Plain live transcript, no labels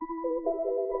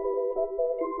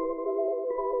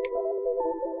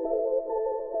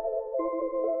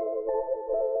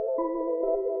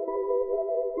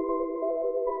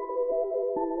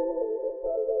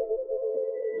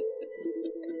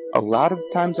A lot of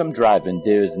times I'm driving,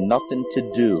 there's nothing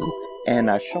to do,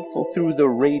 and I shuffle through the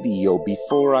radio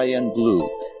before I unglue.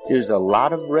 There's a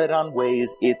lot of red on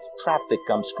ways, it's traffic,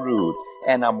 I'm screwed,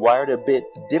 and I'm wired a bit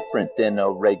different than a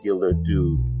regular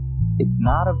dude. It's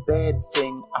not a bad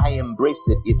thing, I embrace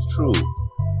it, it's true.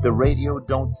 The radio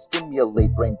don't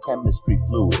stimulate brain chemistry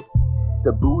fluid.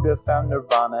 The Buddha found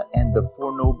nirvana and the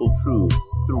Four Noble Truths.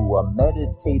 Through a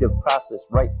meditative process,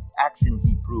 right action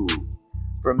he proved.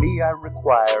 For me, I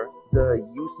require the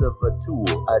use of a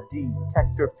tool, a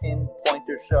detector, pin,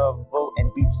 pointer, shovel,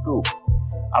 and beach scoop.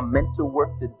 I'm meant to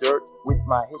work the dirt with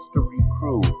my history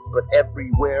crew, but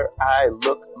everywhere I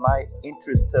look, my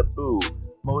interest taboo.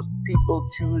 Most people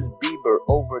choose Bieber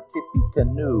over Tippy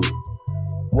Canoe.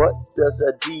 What does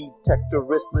a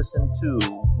detectorist listen to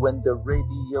when the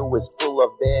radio is full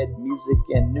of bad music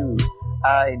and news?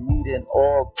 I need an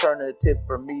alternative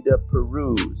for me to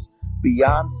peruse.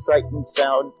 Beyond Sight and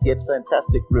Sound gets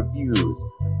fantastic reviews.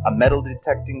 A metal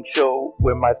detecting show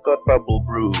where my thought bubble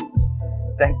brews.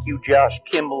 Thank you, Josh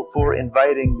Kimmel, for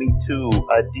inviting me to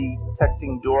a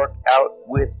detecting dork out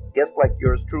with guests like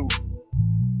yours truly.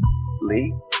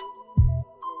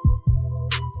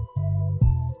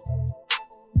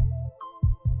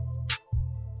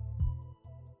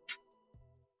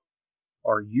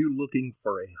 Are you looking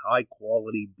for a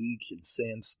high-quality beach and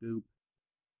sand scoop?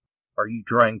 Are you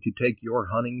trying to take your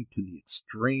hunting to the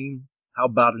extreme? How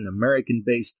about an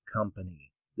American-based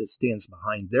company that stands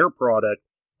behind their product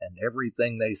and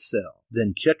everything they sell?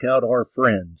 Then check out our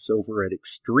friends over at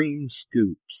Extreme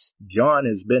Scoops. John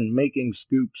has been making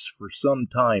scoops for some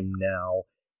time now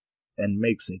and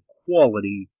makes a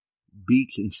quality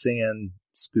beach and sand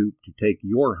scoop to take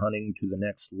your hunting to the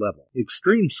next level.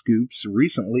 Extreme Scoops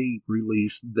recently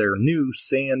released their new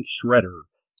sand shredder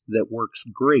that works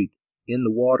great in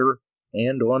the water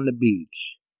and on the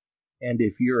beach. And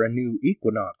if you're a new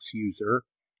Equinox user,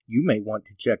 you may want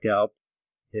to check out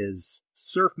his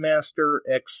Surfmaster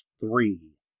X3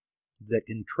 that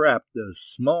can trap those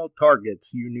small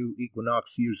targets you new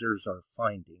Equinox users are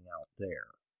finding out there.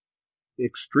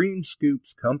 Extreme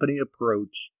Scoop's company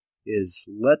approach is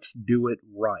let's do it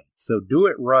right. So do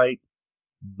it right,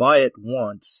 buy it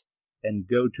once, and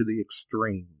go to the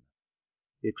extreme.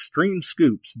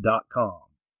 Extremescoops.com.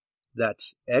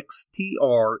 That's XTREME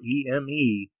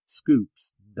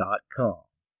scoops.com.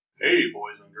 Hey,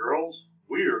 boys and girls.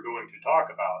 We are going to talk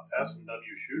about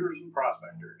S&W shooters and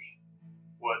prospectors.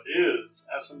 What is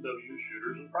S&W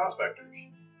shooters and prospectors?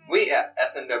 We at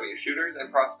S&W Shooters and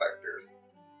Prospectors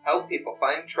help people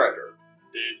find treasure.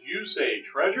 Did you say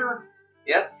treasure?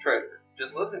 Yes, treasure.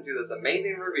 Just listen to this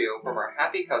amazing review from our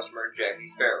happy customer,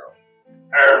 Jackie Sparrow.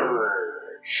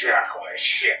 Chuck was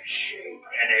shipshape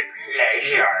and a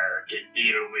pleasure to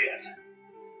deal with.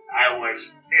 I was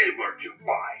able to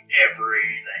buy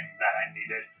everything that I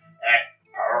needed at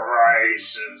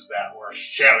prices that were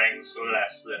shillings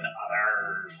less than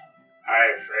others. I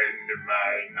found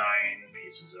my 9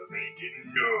 pieces of meat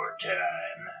in no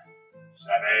time.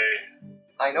 Savvy?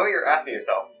 I know you're asking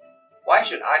yourself, why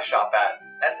should I shop at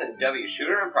S&W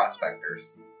Shooter and Prospectors?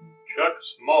 Chuck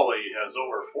Smalley has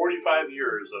over 45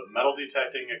 years of metal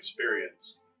detecting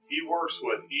experience. He works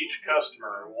with each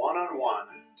customer one-on-one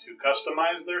to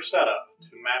customize their setup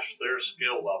to match their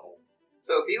skill level.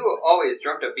 So if you always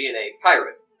dreamt of being a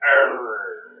pirate,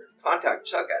 contact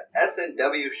Chuck at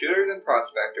S&W Shooters and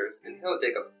Prospectors and he'll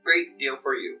take a great deal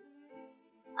for you.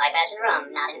 Eye patch and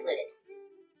rum not included.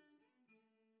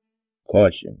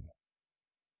 Caution.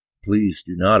 Please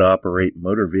do not operate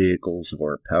motor vehicles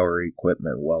or power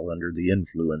equipment while under the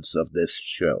influence of this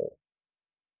show.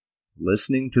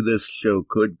 Listening to this show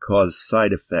could cause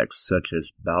side effects such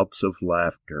as bouts of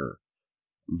laughter,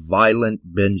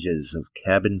 violent binges of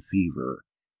cabin fever,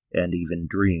 and even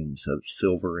dreams of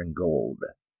silver and gold.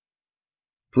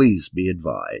 Please be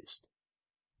advised.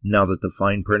 Now that the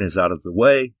fine print is out of the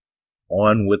way,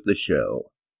 on with the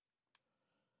show.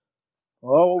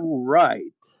 All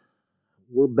right.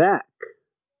 We're back.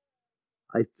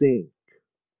 I think.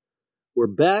 We're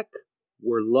back.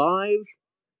 We're live.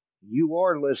 You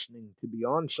are listening to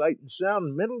Beyond Sight and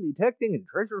Sound Metal Detecting and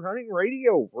Treasure Hunting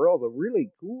Radio for all the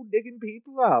really cool digging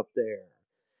people out there.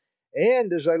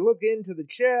 And as I look into the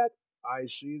chat, I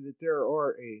see that there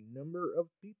are a number of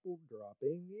people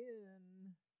dropping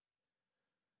in.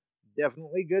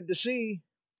 Definitely good to see.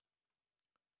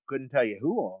 Couldn't tell you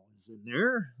who all is in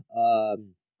there.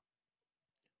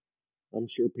 I'm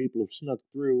sure people have snuck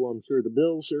through. I'm sure the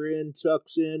Bills are in,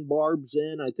 Chuck's in, Barb's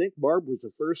in. I think Barb was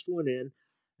the first one in.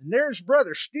 And there's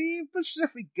brother Steve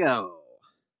Pacifico.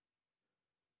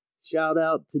 Shout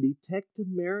out to Detect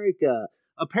America.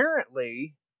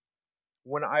 Apparently,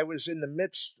 when I was in the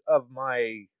midst of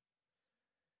my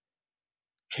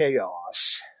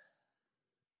chaos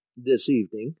this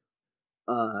evening,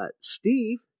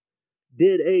 Steve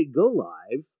did a go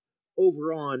live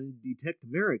over on Detect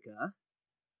America.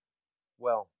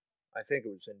 Well, I think it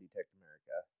was in Detect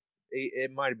America.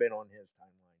 It might have been on his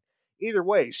timeline. Either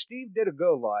way, Steve did a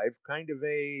go live, kind of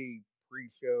a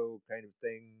pre-show kind of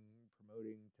thing,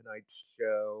 promoting tonight's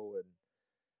show, and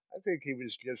I think he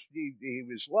was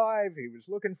live, he was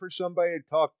looking for somebody to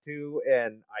talk to,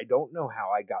 and I don't know how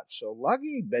I got so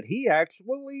lucky, but he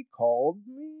actually called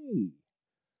me,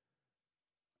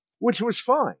 which was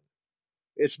fine.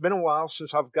 It's been a while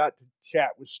since I've got to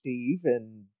chat with Steve,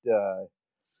 and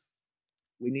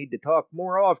we need to talk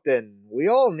more often. We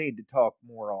all need to talk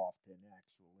more often, actually.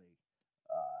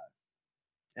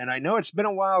 And I know it's been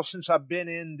a while since I've been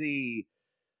in the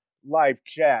live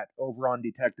chat over on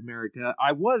Detect America.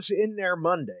 I was in there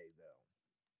Monday,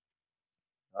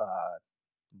 though.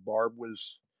 Barb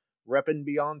was repping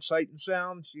Beyond Sight and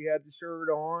Sound. She had the shirt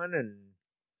on,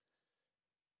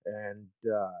 and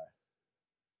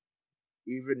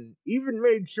even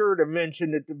made sure to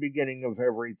mention at the beginning of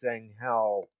everything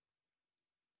how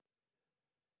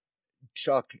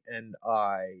Chuck and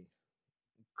I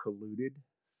colluded.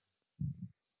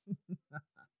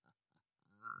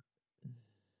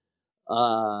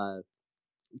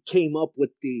 Came up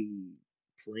with the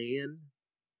plan,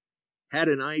 had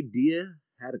an idea,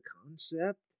 had a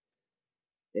concept,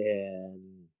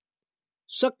 and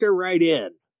sucked her right in.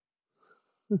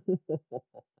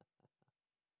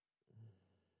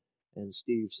 And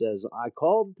Steve says, I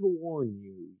called to warn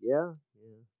you. Yeah.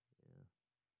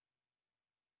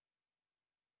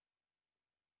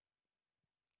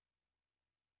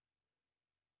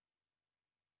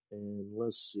 And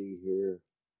let's see here.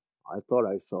 I thought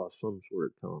I saw some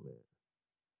sort of comment.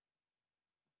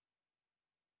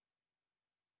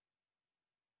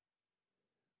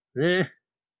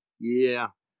 Yeah.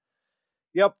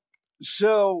 Yep.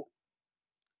 So,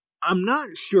 I'm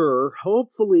not sure.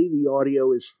 Hopefully the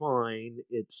audio is fine.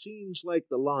 It seems like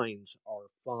the lines are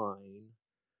fine.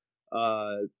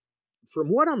 From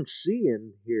what I'm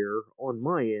seeing here, on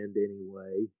my end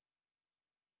anyway,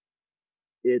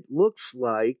 it looks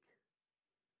like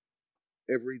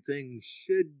everything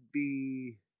should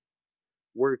be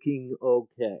working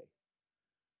okay.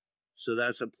 So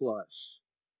that's a plus.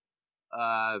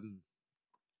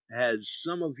 As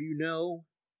some of you know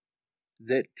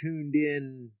that tuned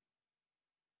in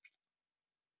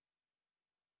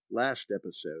last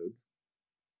episode,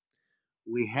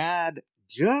 we had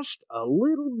just a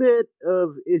little bit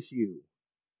of issue.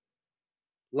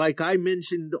 Like I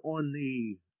mentioned on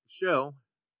the show,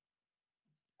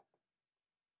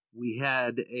 we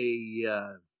had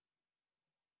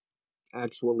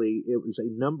actually, it was a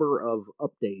number of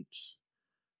updates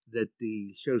that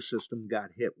the show system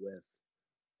got hit with,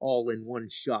 all in one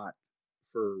shot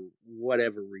for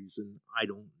whatever reason. I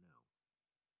don't know.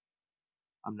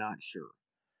 I'm not sure.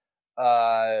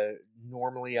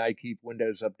 Normally I keep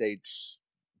Windows updates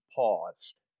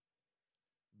paused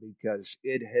because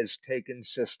it has taken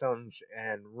systems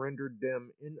and rendered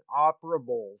them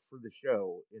inoperable for the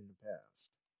show in the past.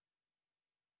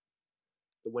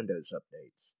 The Windows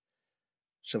updates.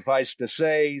 Suffice to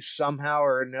say, somehow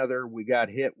or another, we got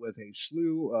hit with a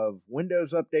slew of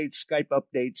Windows updates, Skype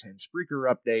updates, and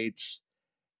Spreaker updates,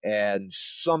 and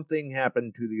something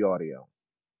happened to the audio.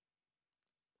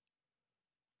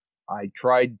 I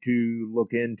tried to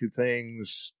look into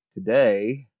things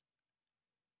today,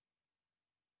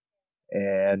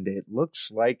 and it looks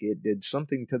like it did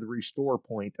something to the restore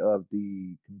point of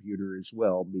the computer as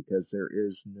well, because there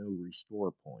is no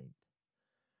restore point.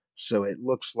 So it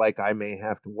looks like I may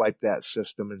have to wipe that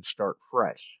system and start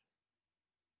fresh.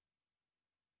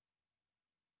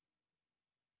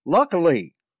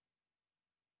 Luckily,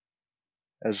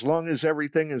 as long as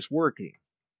everything is working,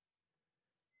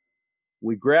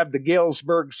 we grabbed the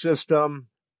Galesburg system,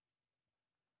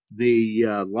 the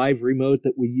live remote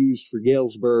that we used for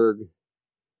Galesburg,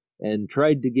 and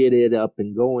tried to get it up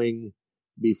and going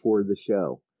before the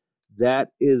show.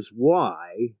 That is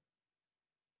why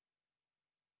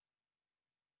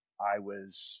I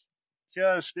was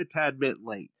just a tad bit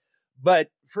late.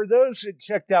 But for those that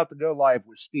checked out the Go Live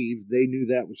with Steve, they knew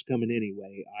that was coming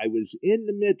anyway. I was in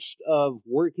the midst of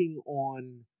working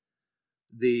on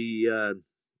the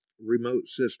remote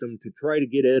system to try to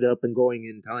get it up and going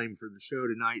in time for the show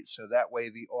tonight, so that way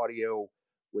the audio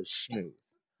was smooth.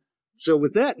 So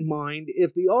with that in mind,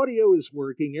 if the audio is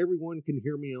working, everyone can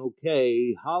hear me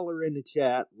okay, holler in the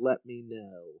chat, let me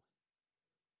know.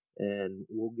 And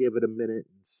we'll give it a minute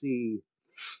and see.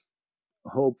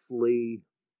 Hopefully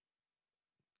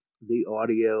the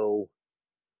audio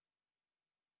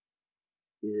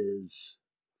is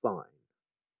fine.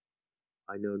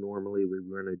 I know normally we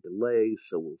run a delay,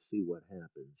 so we'll see what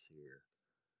happens here.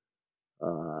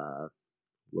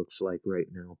 Looks like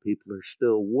right now people are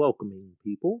still welcoming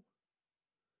people.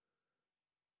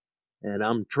 And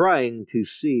I'm trying to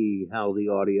see how the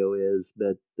audio is,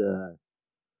 but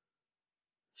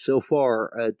so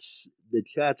far the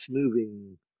chat's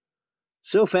moving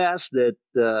so fast that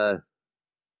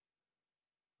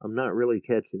I'm not really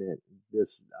catching it.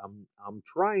 I'm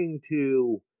trying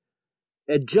to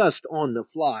adjust on the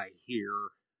fly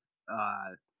here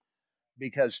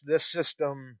because this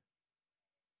system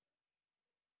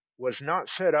was not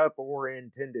set up or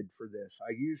intended for this.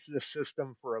 I use this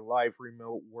system for a live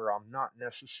remote where I'm not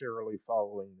necessarily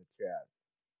following the chat.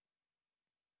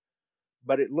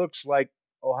 But it looks like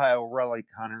Ohio Relic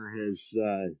Hunter has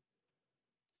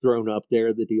thrown up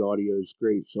there that the audio is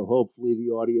great. So hopefully the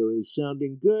audio is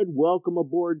sounding good. Welcome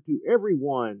aboard to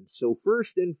everyone. So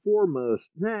first and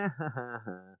foremost,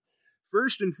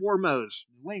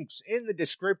 links in the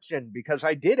description because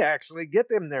I did actually get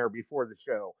them there before the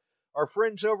show. Our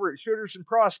friends over at Shooters and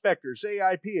Prospectors,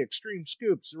 AIP, Extreme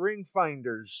Scoops, Ring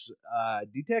Finders,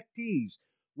 Detectees,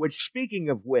 which, speaking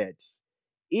of which,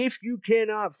 if you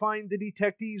cannot find the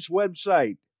Detectees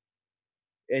website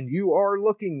and you are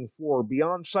looking for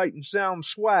Beyond Sight and Sound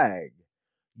swag,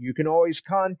 you can always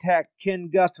contact Ken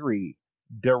Guthrie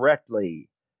directly,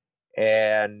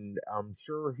 and I'm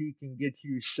sure he can get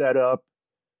you set up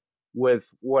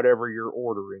with whatever you're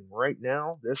ordering. Right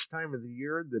now, this time of the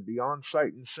year, the Beyond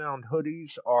Sight and Sound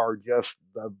hoodies are just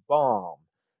the bomb.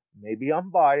 Maybe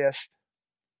I'm biased,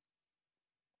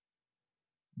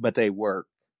 but they work.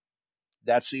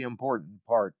 That's the important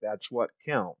part. That's what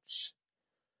counts.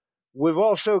 We've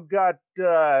also got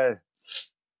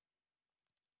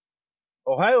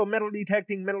Ohio Metal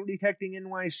Detecting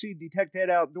NYC, Detect Head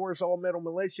Outdoors, All Metal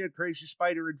Militia, Crazy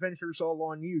Spider Adventures, all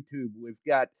on YouTube. We've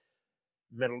got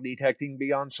Metal Detecting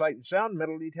Beyond Sight and Sound,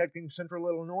 Metal Detecting Central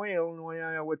Illinois,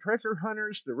 Iowa Treasure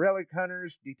Hunters, The Relic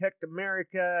Hunters, Detect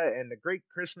America, and the Great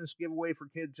Christmas Giveaway for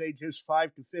kids ages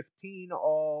 5 to 15,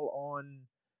 all on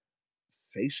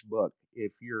Facebook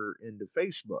if you're into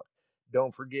Facebook.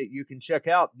 Don't forget you can check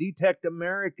out Detect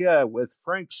America with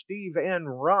Frank, Steve,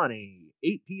 and Ronnie,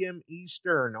 8 p.m.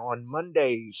 Eastern on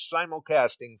Mondays,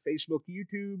 simulcasting Facebook,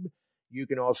 YouTube. You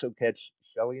can also catch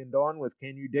Shelly and Dawn with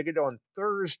Can You Dig It on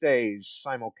Thursdays,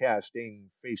 simulcasting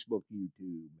Facebook,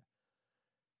 YouTube.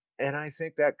 And I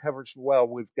think that covers well.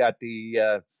 We've got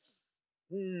the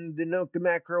Note to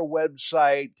Macro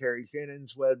website, Terry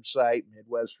Shannon's website,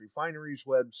 Midwest Refinery's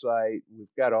website.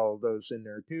 We've got all of those in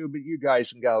there too, but you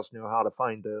guys and gals know how to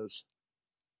find those.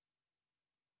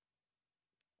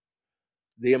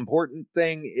 The important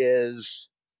thing is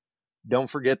don't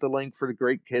forget the link for the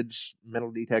Great Kids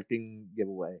Metal Detecting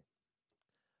giveaway.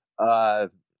 The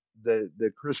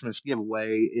Christmas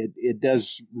giveaway, it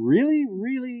does really,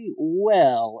 really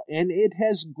well, and it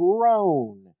has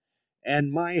grown.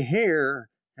 And my hair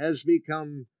has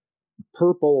become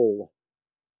purple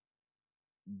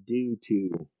due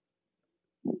to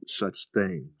such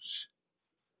things.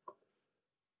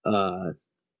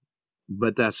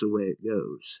 But that's the way it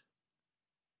goes.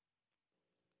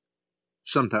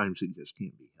 Sometimes it just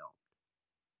can't be helped.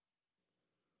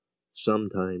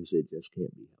 Sometimes it just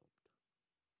can't be helped.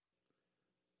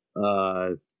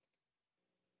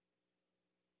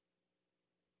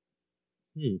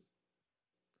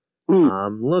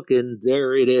 I'm looking.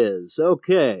 There it is.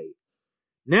 Okay.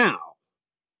 Now,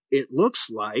 it looks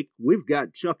like we've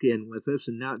got Chuck in with us,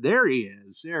 and now there he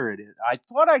is. There it is. I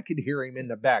thought I could hear him in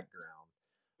the background.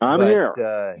 I'm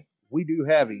here. We do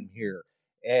have him here.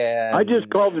 And I just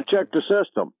called to check the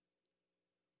system.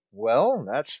 Well,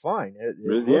 that's fine.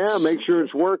 Make sure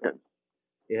it's working.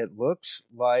 It looks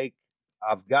like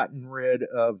I've gotten rid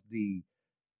of the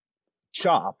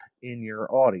chop in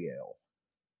your audio.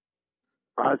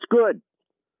 That's good.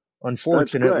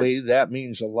 Unfortunately, that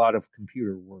means a lot of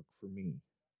computer work for me.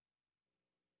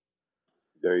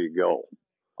 There you go.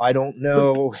 I don't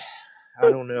know.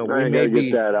 We may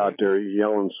get that out there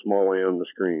yelling smallly on the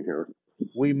screen here.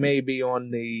 We may be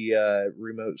on the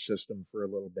remote system for a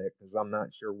little bit because I'm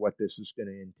not sure what this is going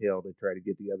to entail to try to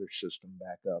get the other system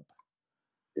back up.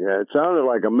 Yeah, it sounded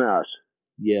like a mess.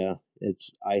 Yeah,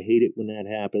 I hate it when that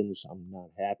happens. I'm not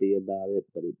happy about it,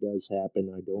 but it does happen.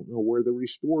 I don't know where the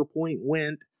restore point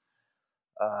went.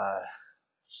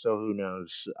 So who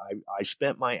knows? I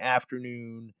spent my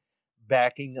afternoon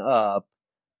backing up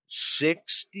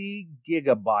 60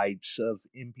 gigabytes of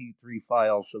MP3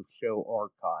 files of show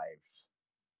archives.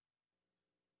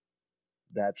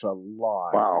 That's a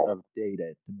lot Wow. of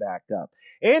data to back up.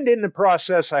 And in the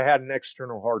process, I had an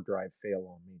external hard drive fail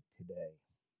on me today.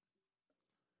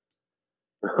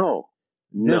 Oh,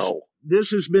 no.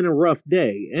 This has been a rough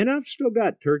day, and I've still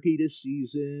got turkey to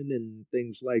season and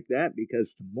things like that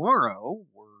because tomorrow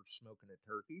we're smoking a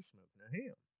turkey, smoking a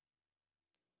ham.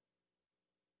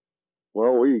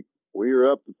 Well, we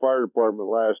were up at the fire department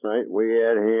last night. We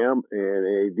had ham and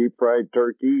a deep fried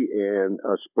turkey and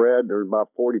a spread. There's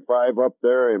about 45 up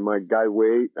there, and my guy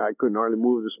I couldn't hardly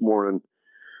move this morning.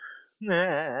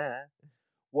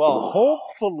 Well,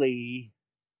 hopefully,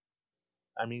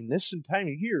 I mean, this is the time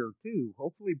of year, too.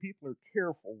 Hopefully people are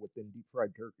careful with them deep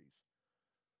fried turkeys.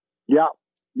 Yeah.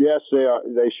 Yes, they are.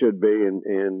 They should be.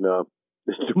 And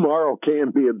tomorrow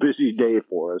can be a busy day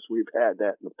for us. We've had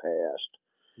that in the past.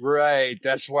 Right.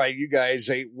 That's why you guys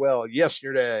ate well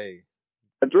yesterday.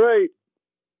 That's right.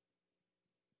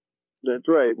 That's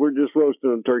right. We're just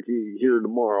roasting a turkey here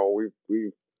tomorrow.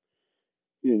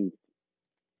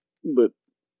 But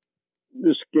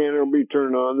the scanner will be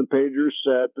turned on, the pager's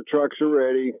set, the trucks are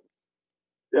ready.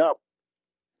 Yep.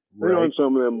 We're on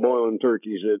some of them boiling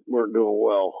turkeys that weren't doing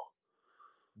well.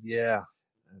 Yeah.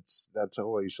 That's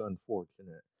always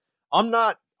unfortunate. I'm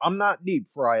not deep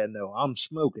frying though. I'm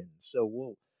smoking. So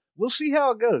we'll see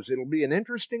how it goes. It'll be an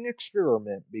interesting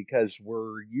experiment because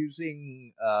we're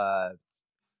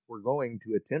going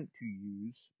to attempt to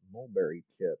use mulberry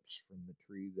chips from the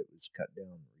tree that was cut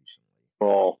down recently.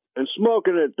 Oh, and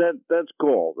smoking it, that's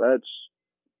cool. That's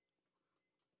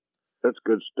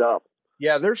good stuff.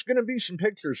 Yeah, there's going to be some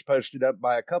pictures posted up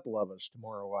by a couple of us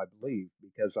tomorrow, I believe,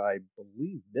 because I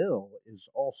believe Bill is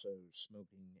also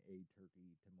smoking a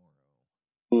turkey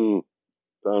tomorrow.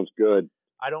 Sounds good.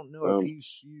 I don't know if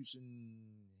he's using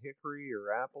hickory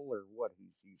or apple or what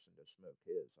he's using to smoke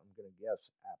his. I'm going to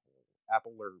guess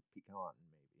apple or pecan,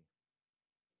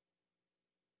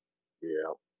 maybe.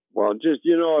 Yeah. Well, just,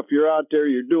 if you're out there,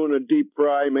 you're doing a deep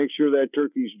fry, make sure that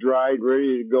turkey's dried,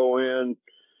 ready to go in,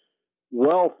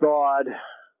 well thawed.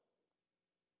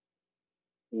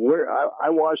 I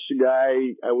watched a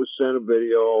guy, I was sent a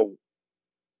video,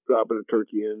 dropping a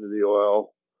turkey into the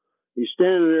oil. He's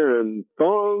standing there in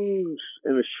thongs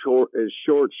and a short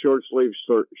sleeve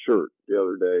shirt the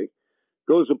other day.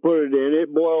 Goes to put it in,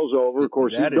 it boils over. Of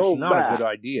course, that he dove is not back, a good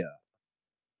idea.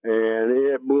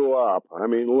 and it blew up. I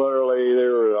mean, literally,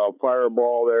 there was a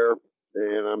fireball there,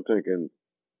 and I'm thinking,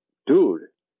 dude,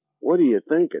 what are you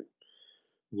thinking?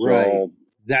 Right. So,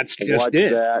 that's just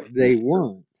it. They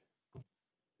weren't.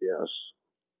 Yes.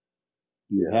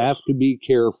 You have to be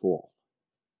careful.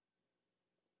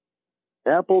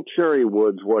 Apple cherry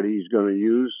wood's what he's going to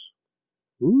use.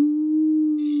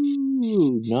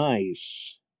 Ooh,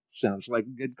 nice. Sounds like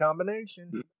a good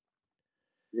combination.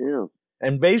 Yeah.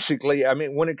 And basically, I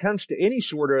mean, when it comes to any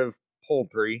sort of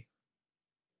poultry,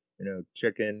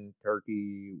 chicken,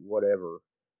 turkey, whatever,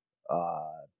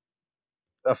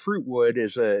 a fruit wood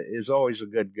is always a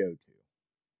good go-to.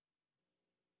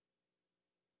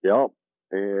 Yep.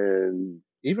 And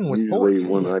even with usually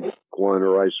pork. when I cook one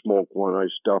or I smoke one, I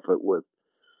stuff it with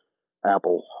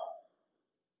apple.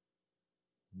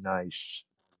 Nice.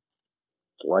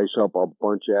 Slice up a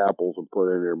bunch of apples and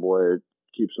put in there. Boy, it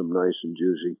keeps them nice and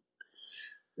juicy.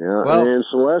 Yeah. Well, and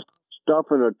Celeste,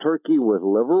 stuffing a turkey with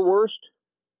liverwurst?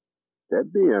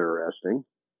 That'd be interesting.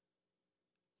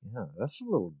 Yeah, that's a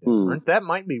little different. That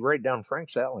might be right down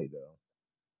Frank's alley,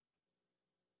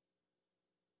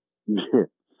 though.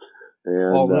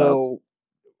 And, although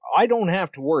I don't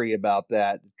have to worry about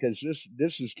that because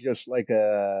this is just like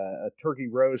a turkey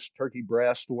roast, turkey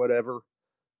breast, whatever,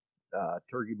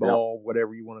 turkey ball,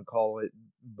 whatever you want to call it.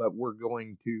 But we're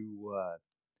going to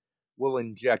we'll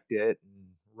inject it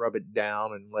and rub it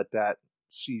down and let that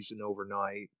season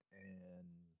overnight and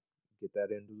get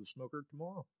that into the smoker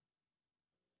tomorrow.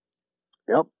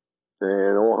 Yep.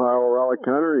 And Ohio Relic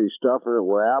Hunter, he's stuffing it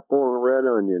with apple and red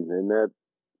onion, and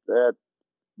that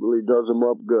really does him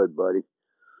up good, buddy.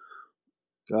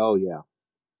 Oh, yeah.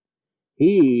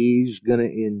 He's going to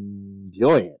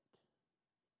enjoy it.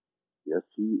 Yes,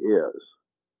 he is.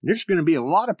 There's going to be a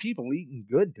lot of people eating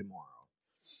good tomorrow.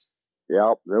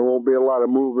 Yep. There won't be a lot of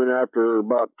movement after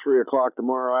about 3 o'clock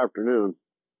tomorrow afternoon.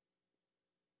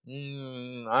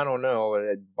 I don't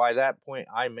know. By that point,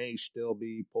 I may still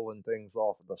be pulling things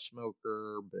off of the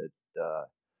smoker, but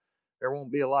there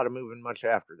won't be a lot of moving much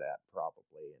after that,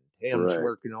 probably. And Tam's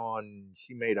working on,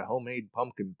 she made a homemade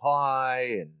pumpkin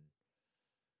pie, and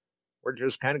we're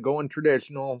just kind of going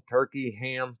traditional: turkey,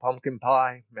 ham, pumpkin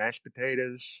pie, mashed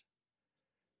potatoes.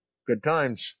 Good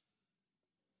times.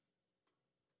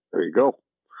 There you go.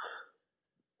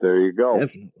 There you go.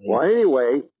 Definitely. Well,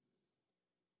 anyway,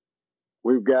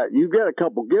 you've got a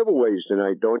couple giveaways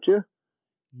tonight, don't you?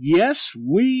 Yes,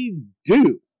 we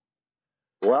do.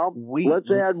 Well, let's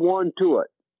add one to it.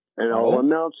 And I'll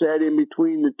announce that in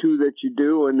between the two that you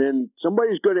do, and then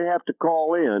somebody's going to have to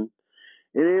call in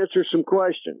and answer some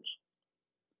questions.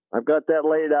 I've got that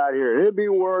laid out here. It'd be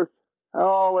worth,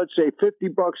 let's say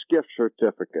 $50 gift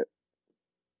certificate.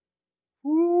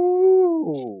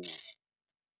 Ooh.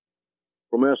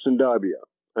 From S&W.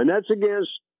 And that's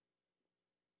against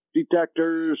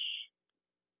detectors,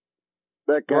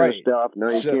 that kind of stuff.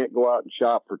 Now, you can't go out and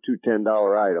shop for two $10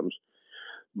 items.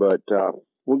 But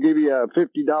we'll give you a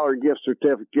 $50 gift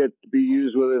certificate to be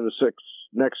used within the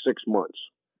next 6 months.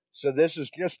 So this is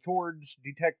just towards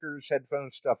detectors,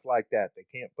 headphones, stuff like that. They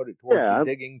can't put it towards a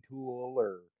digging tool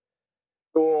or...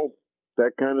 Tool,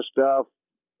 that kind of stuff.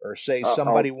 Or say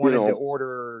somebody wanted to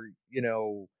order, I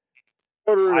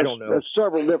don't know.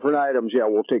 Several different items. Yeah,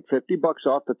 we'll take $50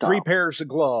 off the top. 3 pairs of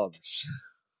gloves.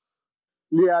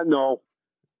 Yeah, no.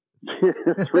 3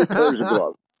 pairs of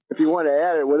gloves. If you want to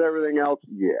add it with everything else,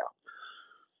 yeah.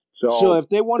 So if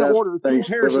they want to order 3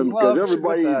 pairs of gloves,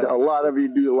 everybody, a lot of you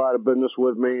do a lot of business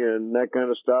with me and that kind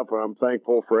of stuff, and I'm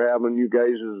thankful for having you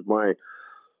guys as my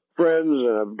friends,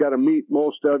 and I've got to meet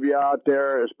most of you out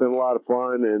there. It's been a lot of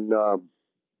fun, and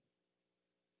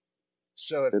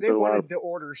so if they wanted to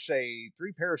order, say,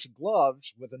 3 pairs of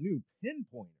gloves with a new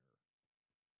pinpointer,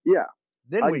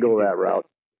 then I'd go that route.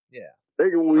 Yeah. They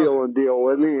can wheel and deal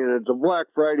with me, and it's a Black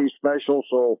Friday special,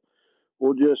 so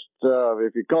we'll just,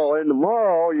 if you call in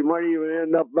tomorrow, you might even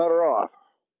end up better off.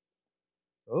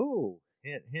 Oh,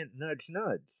 hint, hint, nudge,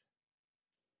 nudge.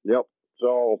 Yep.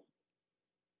 So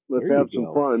let's have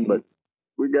some fun, but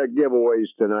we got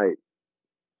giveaways tonight.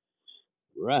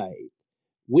 Right.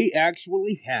 We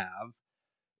actually have,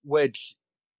 which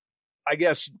I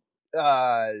guess,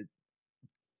 total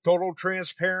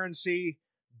transparency,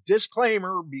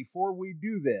 disclaimer before we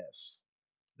do this.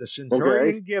 The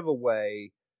Centurion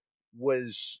giveaway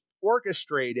was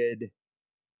orchestrated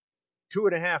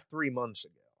 2.5, 3 months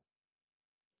ago.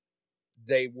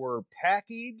 They were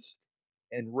packaged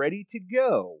and ready to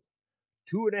go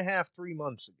 2.5, 3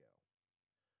 months ago.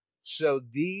 So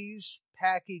these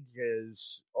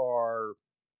packages are,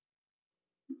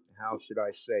 how should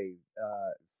I say,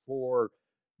 for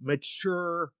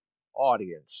mature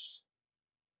audience.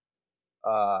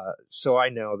 So I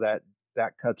know that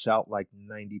cuts out like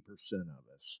 90% of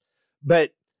us.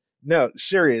 But no,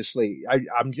 seriously,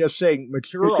 I'm just saying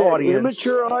mature audience.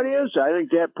 Immature audience? I think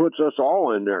that puts us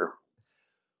all in there.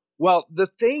 Well, the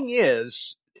thing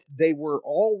is, they were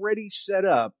already set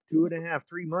up 2.5,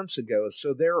 3 months ago.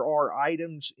 So there are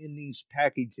items in these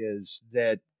packages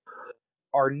that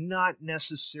are not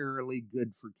necessarily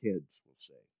good for kids, we'll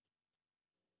say.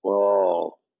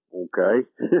 Oh, okay.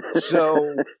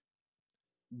 So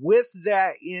with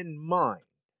that in mind,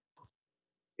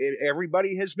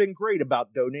 everybody has been great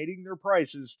about donating their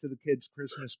prices to the kids'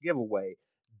 Christmas giveaway.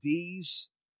 These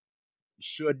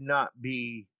should not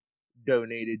be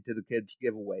donated to the kids'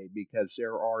 giveaway because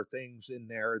there are things in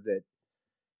there that,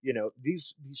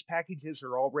 these packages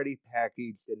are already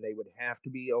packaged and they would have to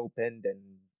be opened and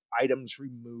items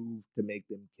removed to make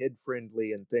them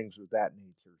kid-friendly and things of that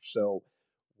nature. So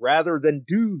rather than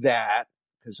do that,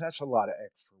 because that's a lot of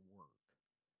extra work,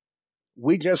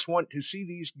 we just want to see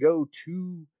these go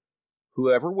to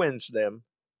whoever wins them.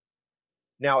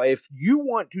 Now, if you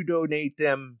want to donate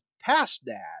them past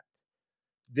that,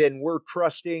 then we're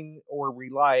trusting or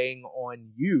relying on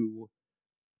you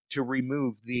to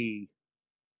remove the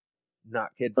not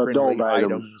kid-friendly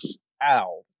items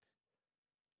out.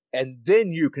 And then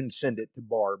you can send it to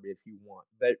Barb if you want.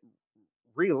 But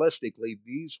realistically,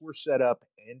 these were set up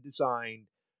and designed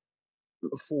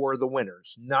for the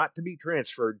winners, not to be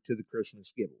transferred to the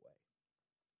Christmas giveaway.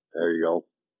 There you go.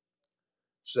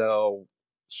 So,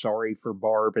 sorry for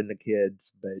Barb and the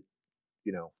kids, but,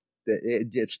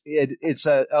 it's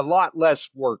a lot less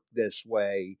work this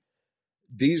way.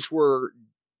 These were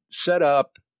set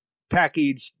up,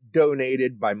 packaged,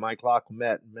 donated by Mike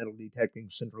Lacomette and Metal Detecting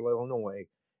Central Illinois,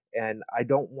 and I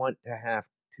don't want to have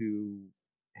him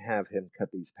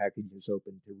cut these packages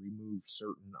open to remove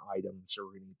certain items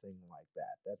or anything like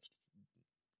that. That's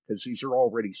because these are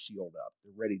already sealed up.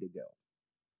 They're ready to go.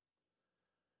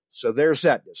 So there's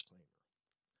that disclaimer.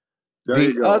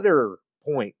 The other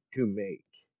point to make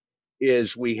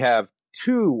is we have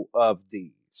 2 of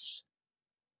these.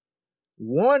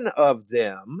 One of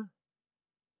them,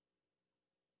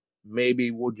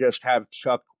 maybe we'll just have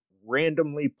Chuck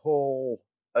randomly pull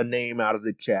a name out of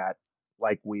the chat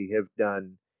like we have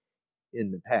done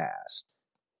in the past.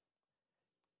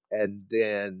 And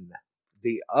then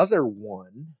the other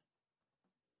one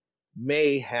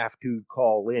may have to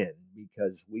call in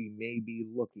because we may be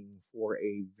looking for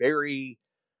a very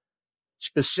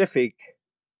specific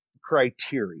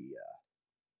criteria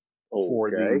for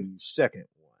the second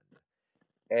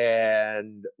one.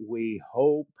 And we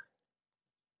hope,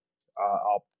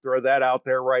 I'll throw that out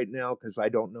there right now because I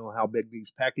don't know how big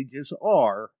these packages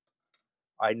are.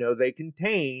 I know they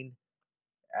contain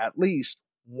at least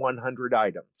 100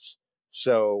 items.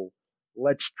 So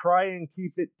let's try and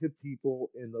keep it to people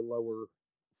in the lower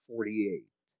 48.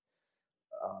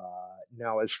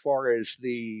 Now, as far as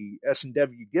the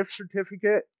S&W gift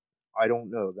certificate, I don't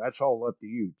know. That's all up to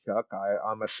you, Chuck.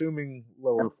 I'm assuming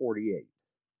lower 48.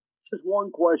 Just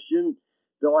one question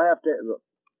they'll have to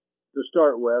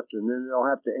start with, and then they'll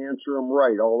have to answer them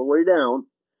right all the way down,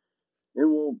 and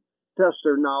we'll test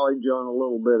their knowledge on a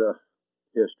little bit of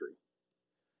history.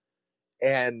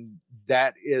 And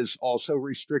that is also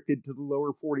restricted to the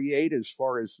lower 48 as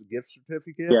far as the gift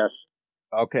certificate? Yes.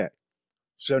 Okay.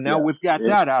 So now we've got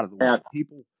that out of the way.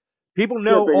 People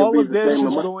know Yeah, all of this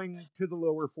is going to the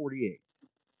lower 48.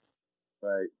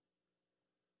 Right.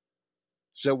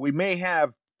 So we may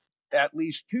have at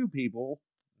least 2 people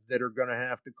that are going to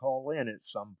have to call in at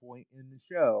some point in the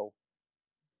show.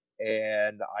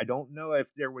 And I don't know if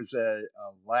there was a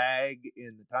lag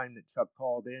in the time that Chuck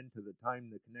called in to the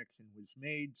time the connection was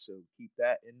made. So keep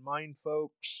that in mind,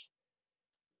 folks.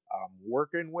 I'm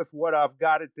working with what I've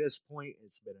got at this point.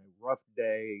 It's been a rough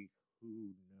day.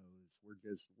 Who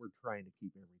knows? We're trying to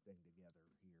keep everything together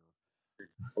here.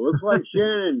 It looks like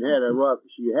Shannon had a rough.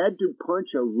 She had to punch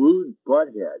a rude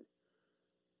butthead,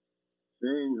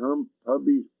 saying her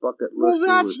hubby's bucket list. Well,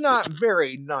 that's not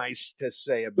very nice to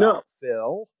say about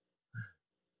Phil.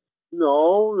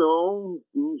 No.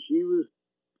 She was.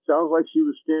 Sounds like she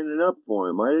was standing up for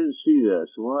him. I didn't see this.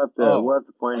 We'll have to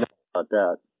find out about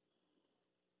that.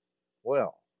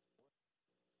 Well,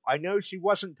 I know she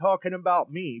wasn't talking about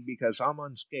me because I'm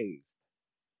unscathed.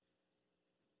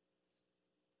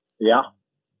 Yeah.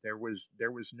 There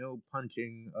was no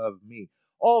punching of me.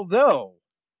 Although,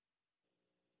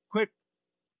 quick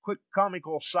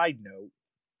comical side note,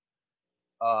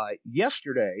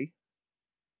 yesterday,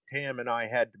 Tam and I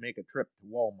had to make a trip to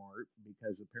Walmart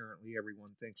because apparently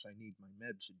everyone thinks I need my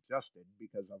meds adjusted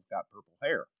because I've got purple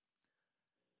hair.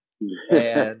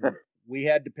 And we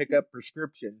had to pick up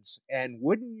prescriptions, and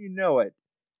wouldn't you know it,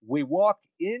 we walk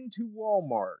into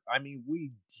Walmart. I mean,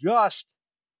 we just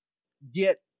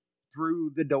get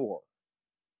through the door.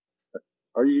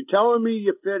 Are you telling me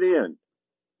you fit in?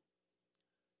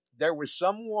 There was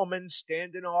some woman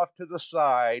standing off to the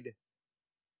side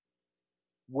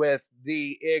with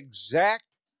the exact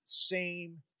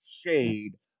same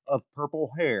shade of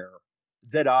purple hair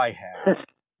that I had.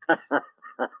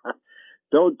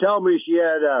 Don't tell me she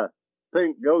had a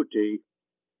pink goatee.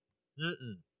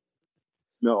 Mm-mm.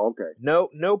 No, okay.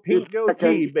 No pink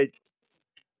goatee, but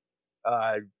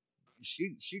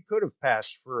she could have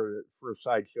passed for a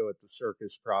sideshow at the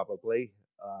circus probably.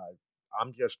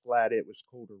 I'm just glad it was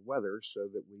colder weather so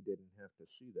that we didn't have to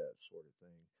see that sort of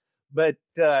thing. But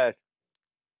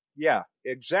yeah,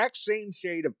 exact same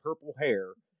shade of purple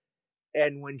hair.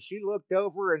 And when she looked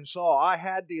over and saw I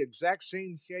had the exact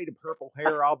same shade of purple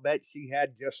hair, I'll bet she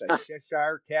had just a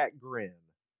Cheshire cat grin.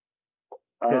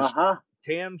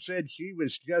 Tam said she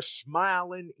was just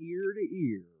smiling ear to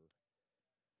ear.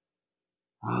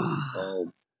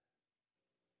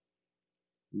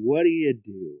 What do you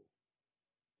do?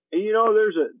 And you know,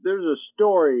 there's a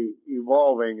story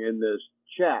evolving in this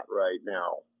chat right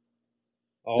now.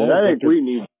 I think we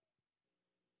need.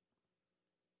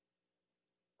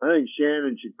 I think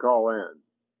Shannon should call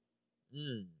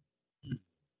in.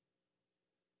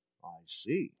 I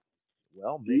see.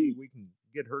 Well, maybe we can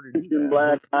get her to do that.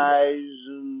 Black eyes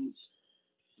and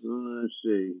let's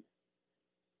see.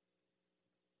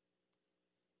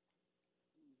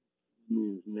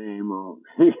 His name on.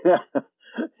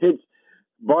 It's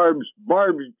Barb's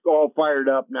all fired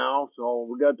up now, so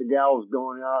we got the gals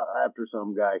going out after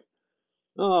some guy.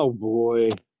 Oh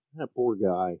boy, that poor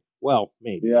guy. Well,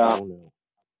 maybe. Yeah. I don't know.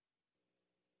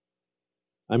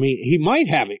 I mean, he might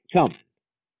have it coming.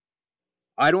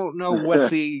 I don't know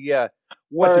what the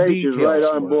details is right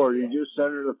on were. board. You just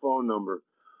sent her the phone number.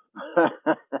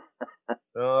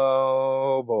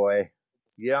 Oh boy.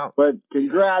 Yeah. But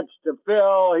congrats to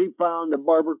Phil. He found a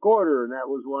barber quarter, and that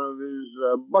was one of his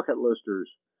bucket listers.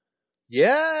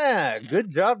 Yeah,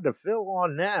 good job to Phil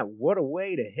on that. What a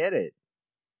way to hit it.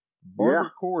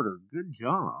 Barber quarter, good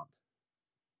job.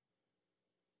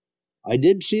 I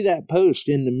did see that post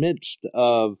in the midst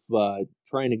of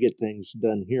trying to get things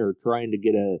done here, trying to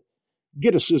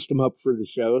get a system up for the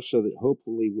show so that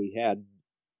hopefully we had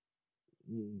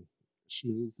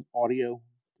smooth audio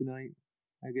tonight,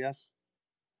 I guess.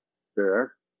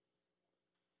 There.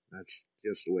 That's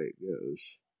just the way it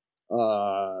goes.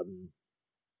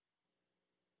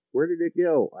 Where did it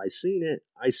go? I seen it.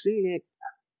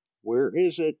 Where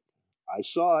is it? I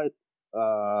saw it.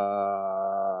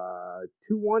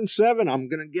 217. I'm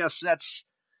gonna guess that's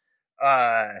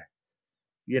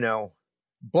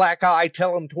Black Eye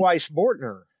Tell Him Twice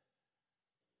Bortner.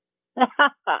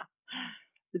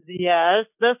 Yes,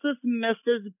 this is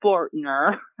Mrs.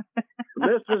 Bortner.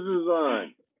 Mrs. is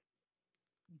on.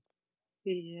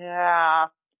 Yeah.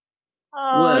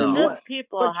 Well, just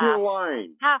people What's have... your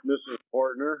line, Mrs.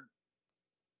 Portner?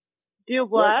 Do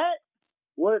what?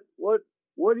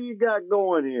 What do you got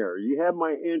going here? You have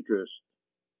my interest.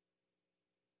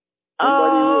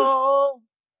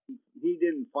 He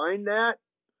didn't find that?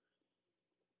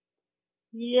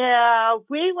 Yeah,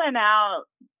 we went out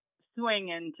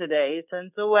swinging today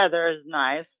since the weather is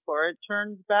nice before it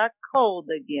turns back cold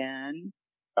again.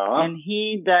 And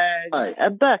he dug a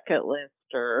bucket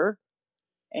lister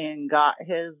and got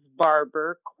his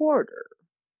barber quarter.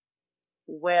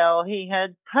 Well, he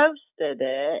had posted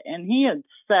it and he had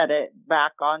set it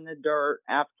back on the dirt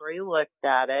after he looked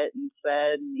at it and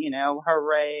said,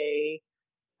 hooray,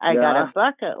 I got a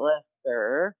bucket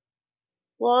lister.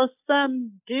 Well,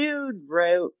 some dude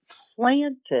wrote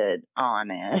planted on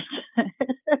it.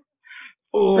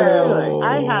 So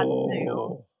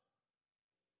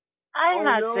I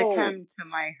had to come to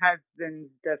my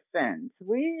husband's defense.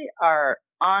 We are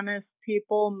honest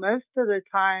people. Most of the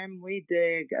time we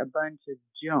dig a bunch of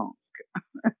junk.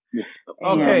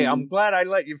 Okay, I'm glad I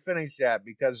let you finish that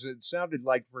because it sounded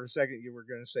like for a second you were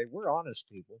going to say, we're honest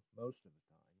people most of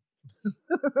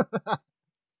the time.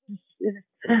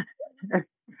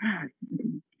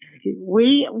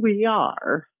 We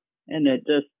are. And it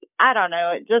just, I don't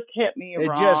know, it just hit me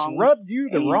wrong. It just rubbed you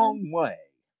the wrong way.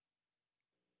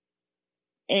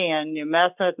 And you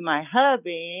mess with my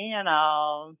hubby, and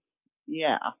I'm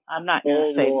not going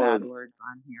to say bad words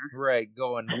on here. Right,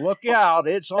 going, look out,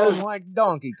 it's on like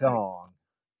Donkey Kong.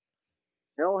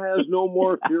 Hell has no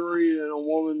more fury than a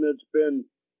woman that's been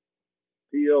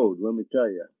PO'd, let me tell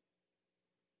you.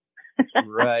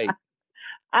 Right.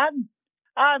 I'm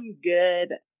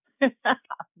good.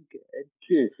 I'm good.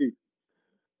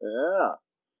 Yeah.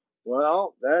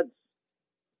 Well,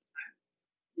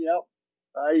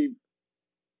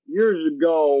 years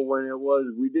ago when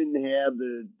we didn't have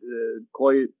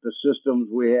quite the systems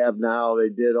we have now, they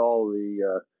did all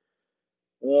the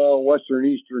Western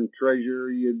Eastern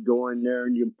Treasure. You'd go in there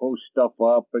and you'd post stuff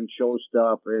up and show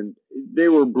stuff, and they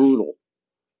were brutal.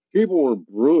 People were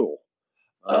brutal.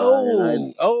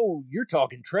 You're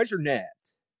talking TreasureNet.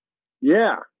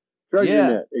 Yeah,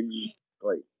 TreasureNet,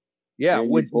 exactly. Yeah,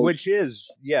 which is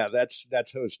that's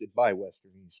hosted by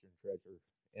Western Eastern Treasure.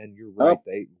 And you're right,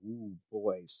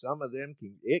 some of them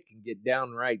can get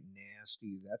downright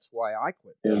nasty. That's why I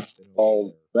quit posting.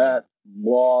 That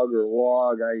blog or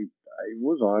log, I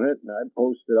was on it and I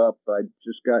posted up. I'd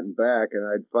just gotten back and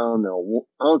I'd found an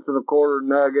ounce and a quarter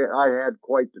nugget. I had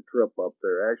quite the trip up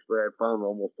there. Actually, I found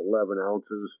almost 11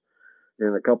 ounces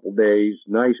in a couple days.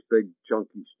 Nice big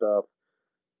chunky stuff.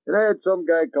 And I had some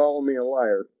guy calling me a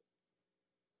liar.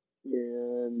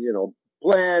 And,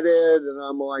 planted, and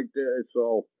I'm like this.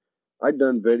 So I'd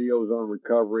done videos on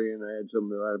recovery, and I had some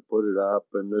that I put it up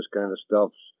and this kind of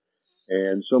stuff.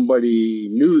 And somebody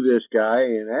knew this guy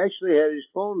and actually had his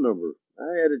phone number.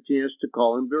 I had a chance to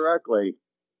call him directly.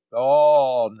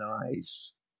 Oh,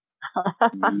 nice.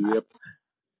 Yep.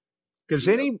 Because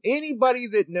anybody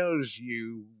that knows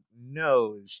you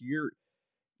knows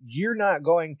you're not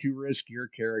going to risk your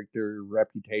character,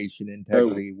 reputation,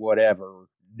 integrity, whatever,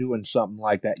 doing something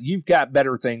like that. You've got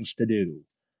better things to do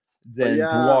than to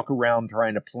walk around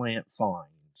trying to plant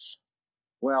fines.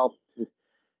 Well,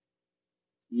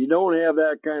 you don't have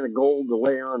that kind of gold to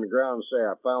lay on the ground and say,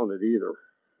 I found it either.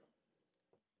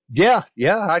 Yeah,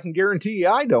 I can guarantee you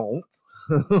I don't.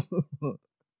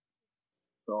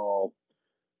 So,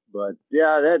 but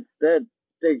yeah, that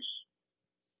takes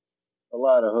a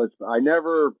lot of chutzpah. I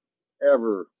never,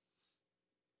 ever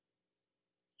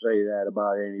say that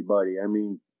about anybody. I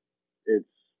mean, it's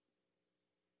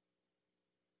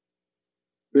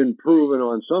been proven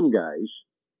on some guys.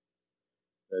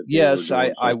 Yes,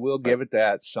 I will give it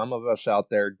that. Some of us out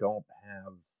there don't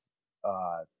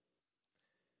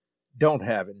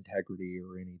have integrity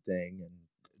or anything, and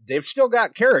they've still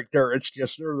got character. It's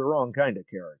just they're the wrong kind of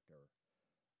character.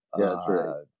 Yeah, that's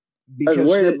right.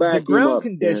 Because the ground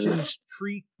conditions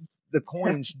treat the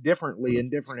coins differently in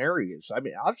different areas. I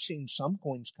mean, I've seen some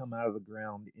coins come out of the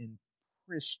ground in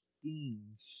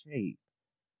pristine shape.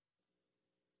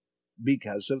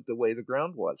 because of the way the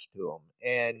ground was to them.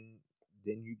 And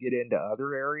then you get into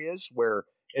other areas where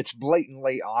it's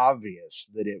blatantly obvious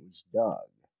that it was dug.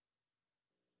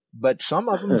 But some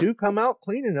of them do come out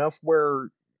clean enough where,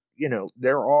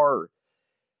 there are,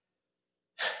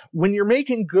 when you're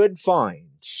making good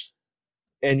finds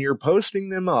and you're posting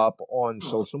them up on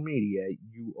social media,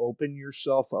 you open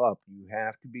yourself up. You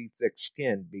have to be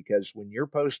thick-skinned, because when you're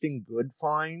posting good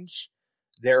finds,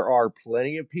 there are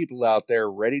plenty of people out there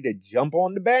ready to jump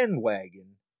on the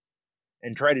bandwagon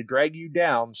and try to drag you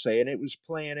down, saying it was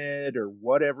planted or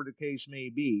whatever the case may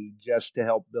be, just to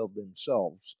help build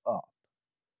themselves up.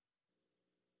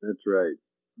 That's right.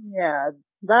 Yeah,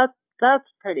 that's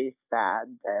pretty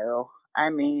sad, though.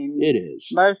 I mean, it is.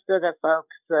 Most of the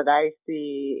folks that I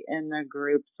see in the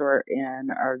groups we're in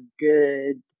are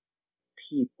good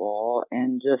people,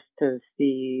 and just to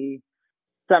see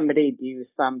somebody do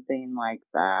something like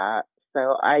that,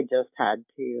 so I just had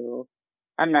to.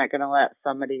 I'm not going to let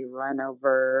somebody run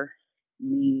over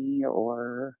me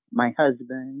or my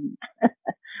husband.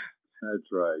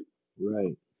 That's right.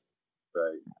 Right.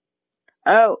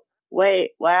 Oh,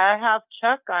 wait. Well, I have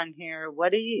Chuck on here.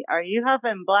 Are you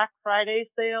having Black Friday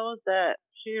sales at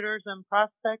Shooters and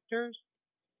Prospectors?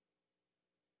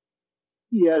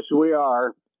 Yes, we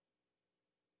are.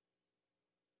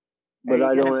 But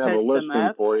I don't have a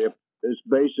listing for you. It's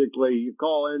basically, you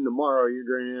call in tomorrow, you're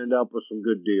going to end up with some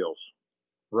good deals.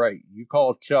 Right. You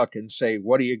call Chuck and say,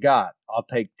 what do you got? I'll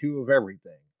take 2 of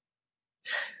everything.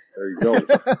 There you go.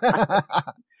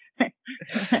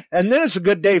 And then it's a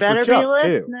good day for Chuck,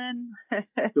 too.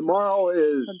 Tomorrow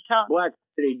is Black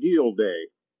Friday deal day.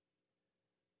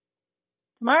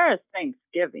 Tomorrow is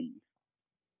Thanksgiving.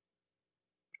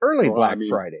 Early Black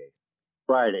Friday.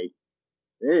 Friday.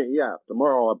 Yeah,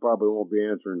 tomorrow I probably won't be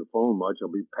answering the phone much.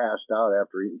 I'll be passed out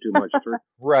after eating too much turkey.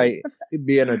 Right. You'd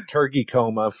be in a turkey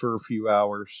coma for a few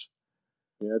hours.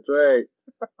 That's right.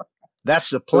 That's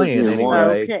the plan,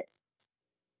 anyway.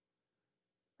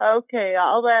 Okay,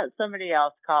 I'll let somebody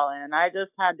else call in. I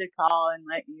just had to call and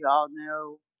let you all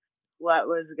know what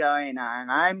was going on.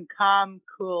 I'm calm,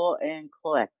 cool, and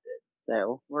collected,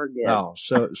 so we're good. Oh,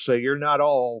 so you're not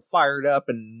all fired up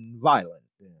and violent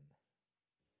then?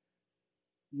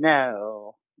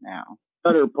 No.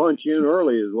 Let her punch in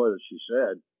early is what she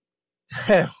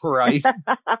said. Right. Thanks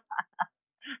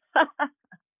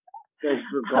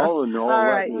for calling. All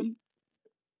right.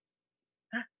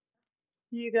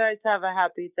 You guys have a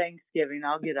happy Thanksgiving.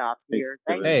 I'll get off here.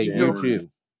 Thank you. Hey, you too. Take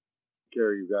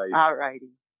care, you guys. All righty.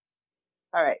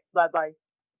 All right. Bye-bye.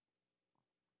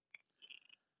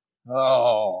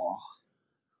 Oh.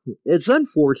 It's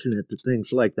unfortunate that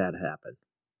things like that happen.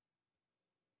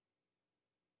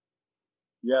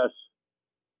 Yes.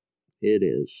 It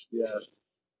is. Yes.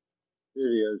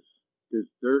 It is. Because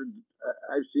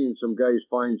I've seen some guys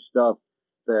find stuff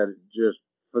that is just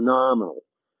phenomenal.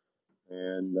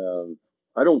 And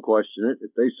I don't question it.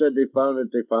 If they said they found it,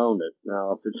 they found it.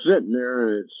 Now, if it's sitting there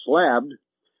and it's slabbed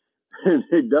and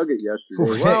they dug it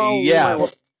yesterday, well, yeah.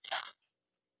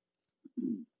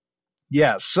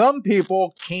 Yeah, some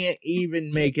people can't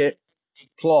even make it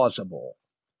plausible.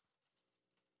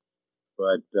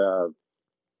 But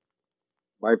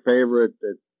my favorite,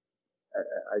 that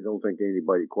I don't think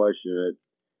anybody questioned it,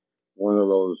 one of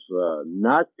those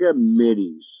Naka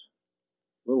middies.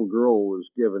 Little girl was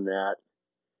given that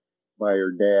by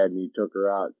her dad, and he took her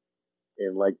out.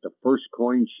 And like the first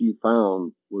coin she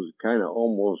found was kind of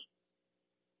almost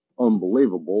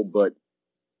unbelievable, but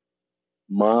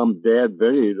mom, dad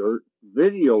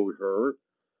videoed her.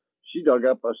 She dug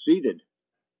up a seated.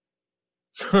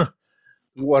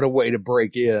 What a way to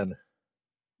break in.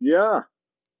 Yeah.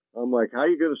 I'm like, how are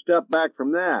you going to step back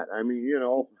from that? I mean,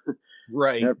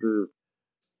 right. After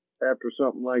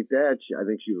something like that, I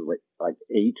think she was like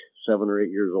 7 or 8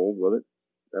 years old with it.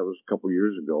 That was a couple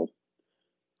years ago.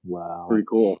 Wow. Pretty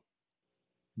cool.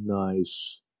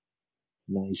 Nice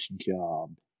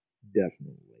job.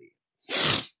 Definitely.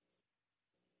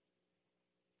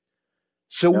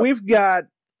 So we've got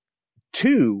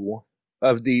 2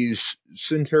 of these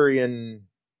Centurion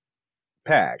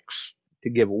packs to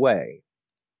give away.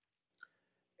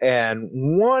 And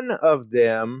one of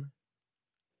them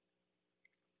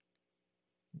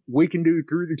we can do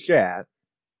through the chat.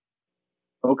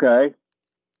 Okay.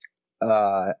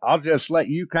 I'll just let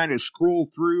you kind of scroll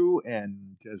through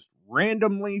and just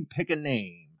randomly pick a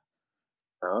name.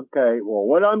 Okay.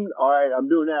 Well, I'm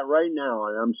doing that right now,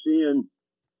 and I'm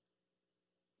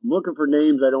looking for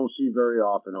names I don't see very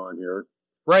often on here.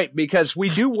 Right, because we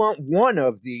do want one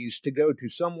of these to go to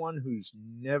someone who's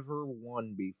never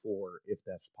won before, if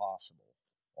that's possible,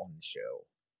 on the show.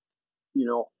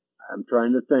 I'm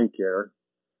trying to think here.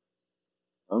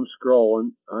 I'm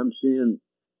scrolling. I'm seeing.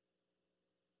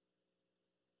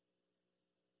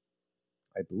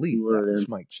 I believe that was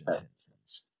Mike's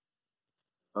intentions.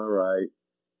 All right.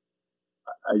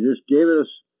 I just gave it a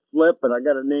flip, and I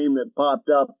got a name that popped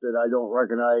up that I don't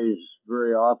recognize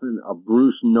very often.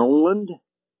 Bruce Noland.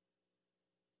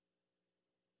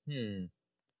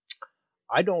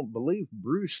 I don't believe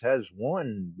Bruce has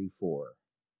won before.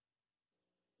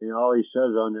 All he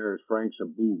says on there is Frank's a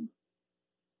boob.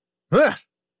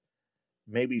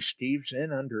 Maybe Steve's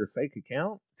in under a fake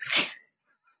account?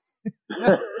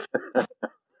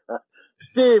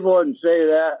 Steve wouldn't say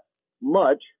that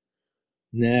much.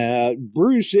 Nah,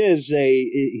 Bruce is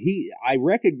I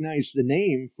recognize the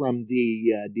name from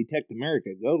the Detect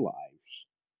America Go Lives.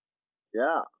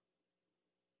 Yeah.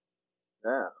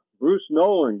 Yeah. Bruce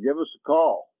Nolan, give us a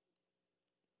call.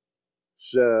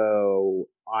 So,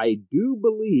 I do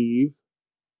believe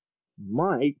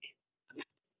Mike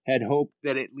had hoped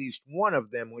that at least one of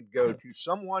them would go to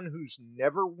someone who's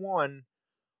never won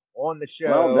on the show.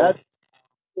 Well, that's,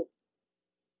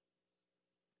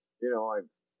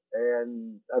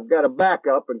 and I've got a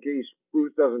backup in case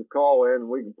Bruce doesn't call in.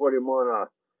 We can put him on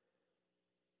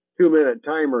a 2-minute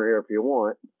timer here if you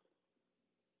want.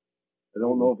 I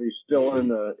don't know if he's still in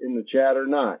the chat or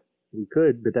not. We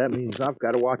could, but that means I've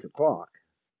got to watch a clock.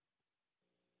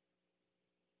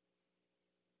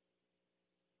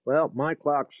 Well, my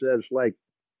clock says like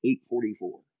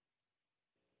 8:44.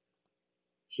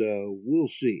 So we'll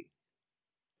see.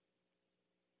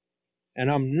 And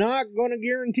I'm not going to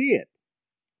guarantee it.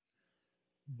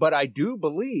 But I do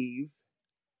believe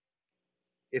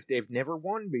if they've never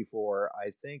won before,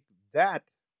 I think that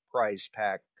prize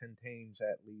pack contains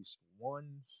at least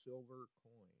one silver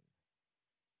coin.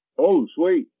 Oh,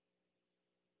 sweet.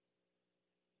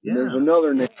 Yeah. There's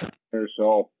another name there,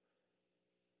 so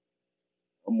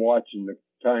I'm watching the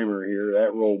timer here.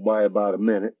 That rolled by about a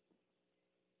minute.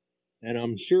 And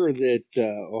I'm sure that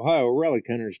Ohio Relic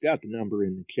Hunter's got the number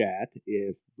in the chat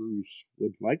if Bruce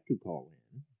would like to call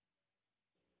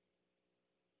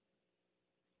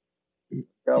in.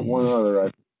 Got one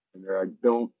other in there. I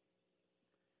don't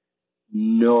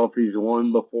know if he's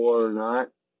won before or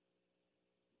not.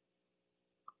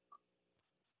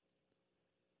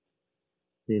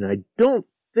 I mean, I don't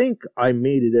think I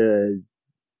made it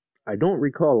I don't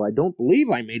believe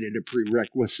I made it a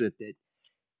prerequisite that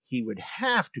he would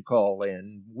have to call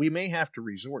in. We may have to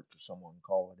resort to someone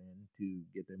calling in to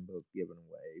get them both given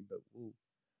away, but we'll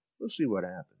see what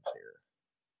happens here.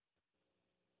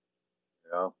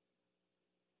 Yeah.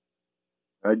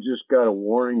 I just got a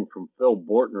warning from Phil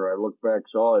Bortner. I looked back,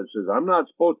 saw it. It says, I'm not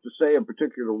supposed to say a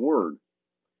particular word.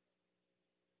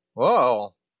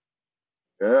 Whoa.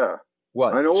 Yeah.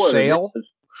 What? I know what sale? It is.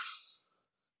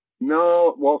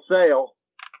 No, well, sale.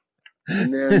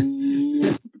 And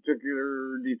then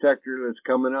particular detector that's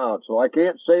coming out. So I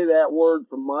can't say that word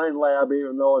from Mind Lab,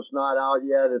 even though it's not out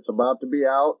yet. It's about to be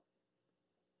out.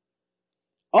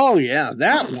 Oh, yeah,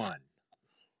 that one.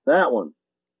 That one.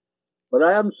 But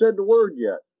I haven't said the word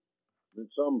yet.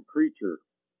 It's some creature.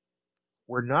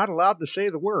 We're not allowed to say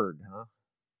the word, huh?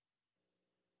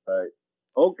 Right.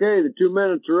 Okay, the 2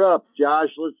 minutes are up. Josh,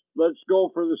 let's go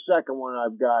for the second one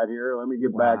I've got here. Let me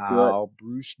get back to it. Wow,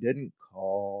 Bruce didn't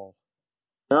call.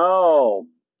 No,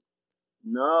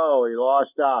 he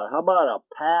lost out. How about a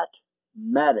Pat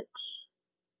Maddox?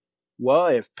 Well,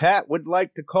 if Pat would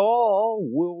like to call,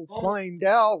 we'll find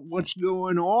out what's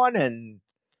going on and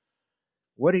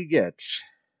what he gets.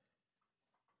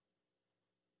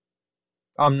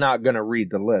 I'm not going to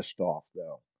read the list off,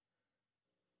 though.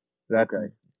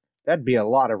 Okay. That'd be a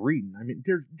lot of reading. I mean,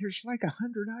 there's like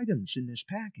 100 items in this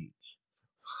package.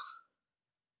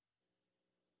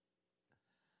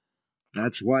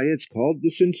 That's why it's called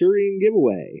the Centurion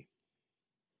Giveaway.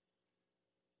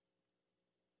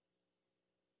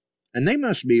 And they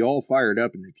must be all fired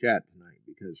up in the chat tonight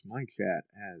because my chat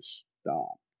has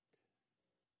stopped.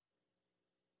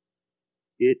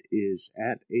 It is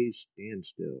at a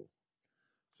standstill.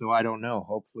 So I don't know.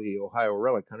 Hopefully Ohio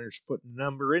Relic Hunters put the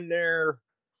number in there.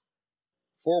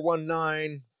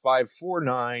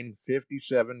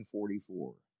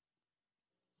 419-549-5744.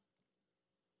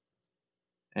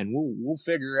 And we'll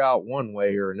figure out one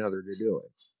way or another to do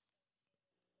it.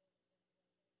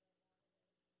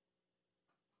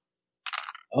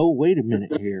 Oh, wait a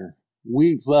minute here.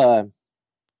 We've got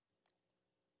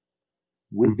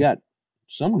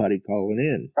somebody calling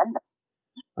in.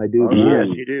 I do. Yes,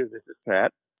 you do. This is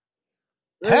Pat.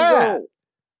 Pat!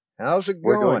 How's it going?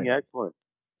 We're doing excellent.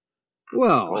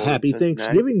 Well, happy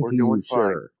Thanksgiving to you,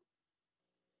 sir.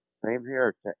 Same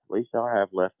here. At least I'll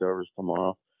have leftovers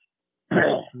tomorrow.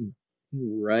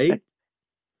 Right?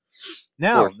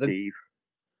 Now,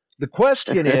 the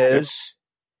question is,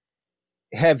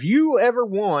 have you ever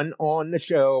won on the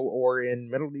show or in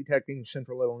Metal Detecting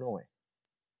Central Illinois?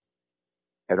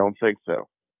 I don't think so.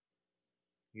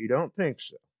 You don't think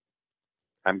so?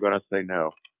 I'm going to say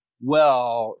no.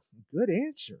 Well, good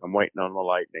answer. I'm waiting on the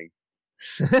lightning.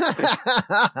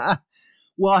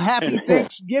 Well, happy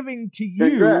Thanksgiving to you.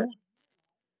 Congrats.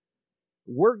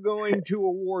 We're going to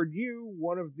award you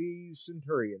one of these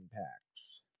Centurion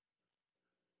packs.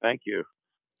 Thank you.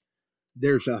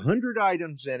 There's 100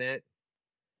 items in it,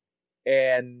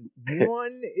 and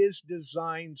one is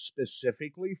designed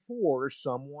specifically for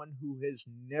someone who has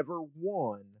never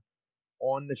won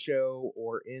on the show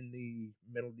or in the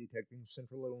Metal Detecting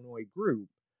Central Illinois group.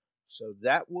 So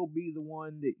that will be the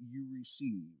one that you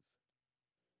receive,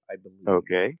 I believe.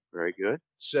 Okay, very good.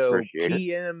 So Appreciate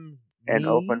PM it. And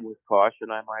open with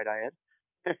caution, I might add.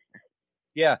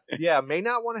 Yeah, may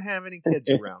not want to have any kids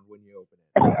around when you open it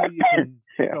until you can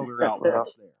filter out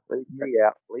what's there.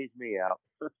 Leave me out.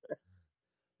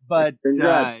 But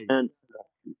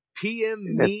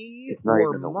PM me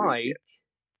or Mike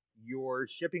your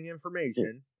shipping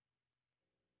information.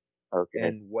 Okay.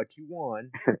 And what you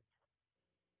won.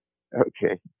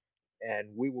 Okay.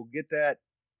 And we will get that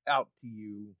out to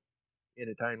you in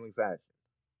a timely fashion.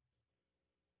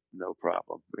 No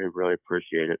problem. We really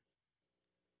appreciate it.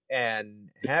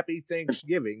 And happy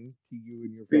Thanksgiving to you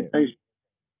and your family.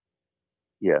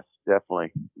 Yes,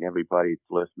 definitely. Everybody's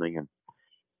listening, and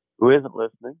who isn't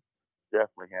listening,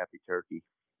 definitely happy turkey.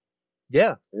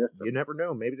 Yeah. You never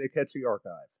know. Maybe they catch the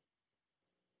archive.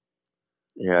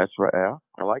 Yeah, that's right. Yeah,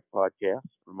 I like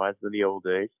podcasts. Reminds me of the old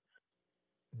days.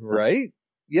 Right?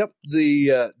 Yep.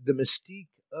 The mystique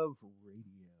of radio.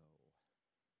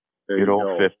 Good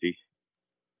old 50s.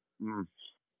 Mm.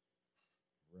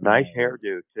 Right. Nice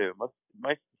hairdo too. Must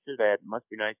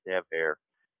be nice to have hair.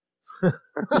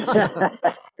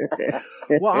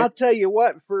 Well, I'll tell you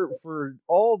what. For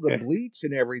all the bleach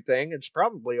and everything, it's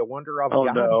probably a wonder I've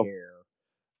got hair.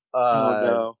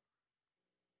 No.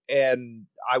 And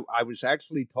I was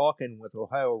actually talking with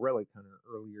Ohio Relic Hunter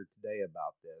earlier today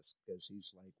about this because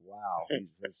he's like, "Wow,"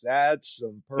 he says, "That's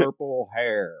some purple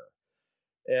hair."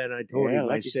 And I told him,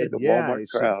 I said,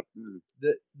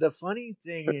 the funny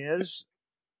thing is,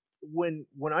 when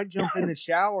I jump in the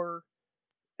shower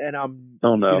and I'm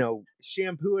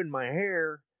shampooing my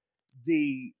hair,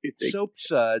 the soap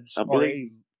suds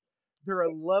they're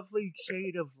a lovely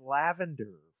shade of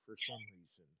lavender for some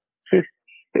reason.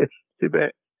 Too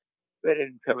bad they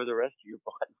didn't cover the rest of your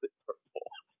body with purple.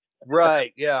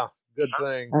 Right? Yeah. Good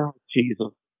thing. Oh,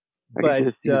 Jesus.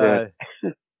 But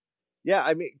yeah,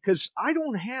 I mean, because I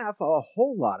don't have a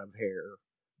whole lot of hair,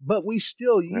 but we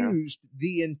still used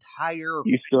the entire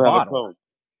bottle.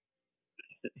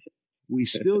 We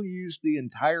still used the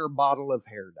entire bottle of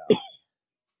hair dye.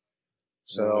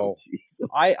 So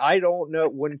I don't know.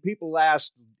 When people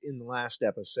asked in the last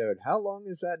episode, how long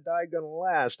is that dye going to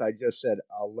last? I just said,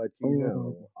 I'll let you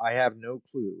know. I have no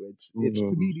clue. It's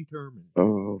to be determined.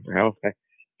 Oh,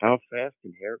 how fast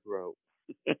can hair grow?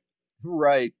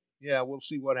 Right. Yeah, we'll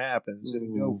see what happens.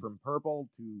 It'll go from purple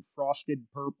to frosted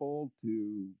purple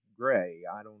to gray.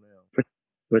 I don't know.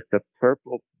 With the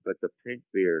pink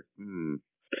beard.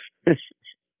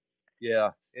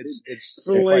 Yeah, it's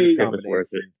quite a combination. It was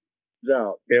worth it.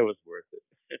 No, it was worth it.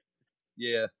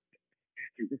 Yeah.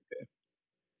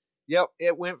 Yep,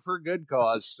 it went for a good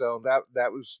cause, so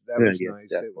that was nice. Definitely.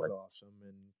 It was awesome.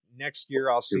 And next year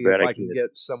I'll see if I can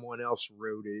get someone else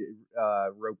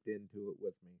roped into it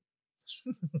with me.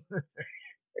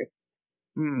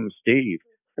 Steve.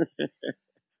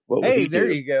 Hey, there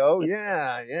you go.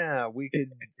 Yeah.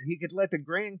 He could let the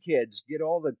grandkids get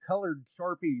all the colored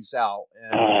Sharpies out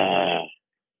and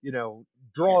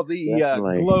draw the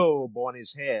globe on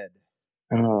his head.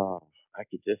 Oh, I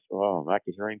could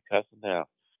hear him cussing now.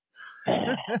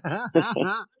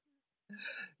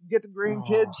 Get the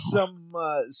grandkids some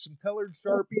colored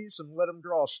Sharpies and let them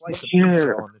draw a slice of pizza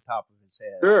on the top of his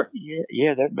head. Sure.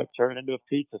 Yeah, that might turn into a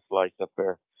pizza slice up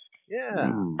there.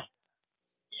 Yeah.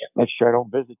 Make sure I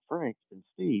don't visit Frank and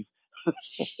Steve.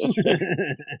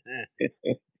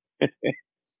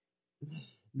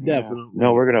 Definitely.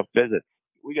 No, we're going to visit.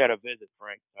 We got to visit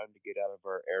Frank. Time to get out of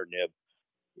our air nib.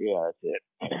 Yeah, that's it.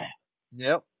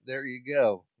 Yep, there you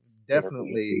go.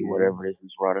 Definitely. Whatever it is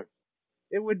he's running.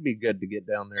 It would be good to get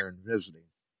down there and visit him.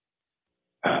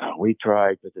 We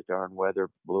tried, but the darn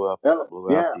weather blew out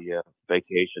the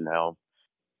vacation helm.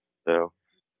 So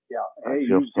I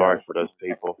feel sorry for those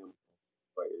people.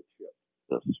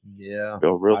 Yeah. I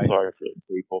feel real sorry for those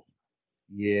people.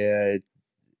 Yeah,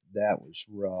 that was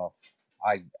rough.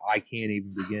 I can't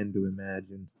even begin to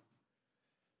imagine.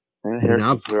 And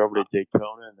here's we're over to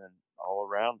Daytona and then all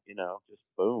around, just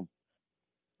boom.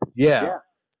 Yeah.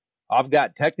 I've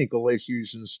got technical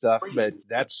issues and stuff, but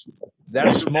that's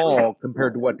small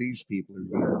compared to what these people are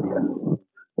doing.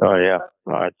 Oh yeah,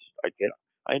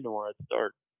 I know where I'd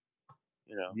start.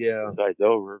 Yeah. Besides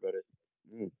over, but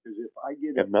because if I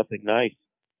have nothing nice.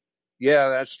 Yeah,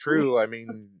 that's true. I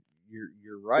mean,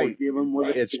 you're right.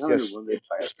 It's just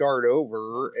start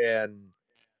over, and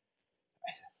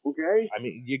okay. I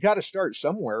mean, you got to start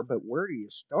somewhere, but where do you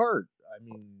start? I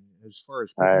mean, as far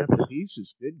as picking up the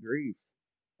pieces, good grief.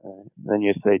 Then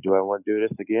you say, "Do I want to do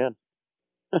this again?"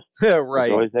 Right.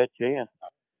 There's always that chance.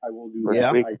 I will do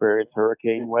that. We experience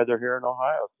hurricane weather here in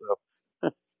Ohio, so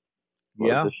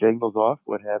the shingles off,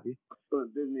 what have you. Go to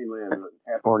Disneyland.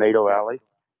 Tornado Alley.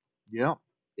 Yeah,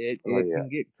 it can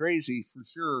get crazy for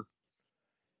sure.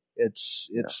 It's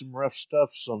some rough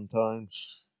stuff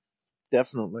sometimes,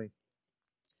 definitely.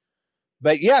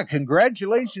 But yeah,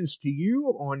 congratulations to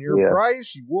you on your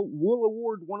prize. We'll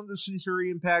award one of the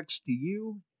Centurion packs to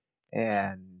you,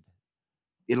 and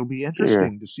it'll be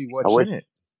interesting to see what's in it.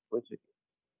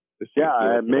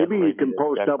 Maybe you can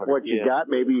post up what you got.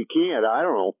 Maybe you can't. I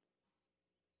don't know.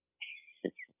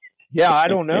 Yeah, I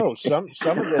don't know. Some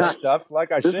of this stuff,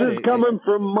 like I said, this is coming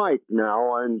from Mike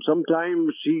now, and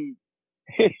sometimes he,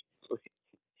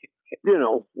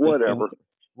 whatever.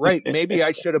 Right. Maybe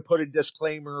I should have put a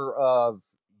disclaimer of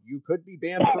you could be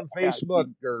banned from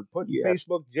Facebook or put in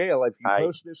Facebook jail if you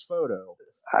post this photo.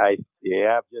 I've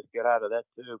just got out of that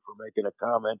too for making a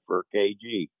comment for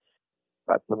KG.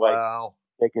 That's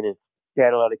taking his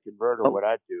catalytic converter, what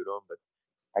I'd do to him, but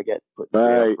I get put in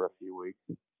jail for a few weeks.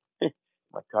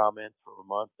 My comments for a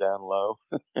month down low.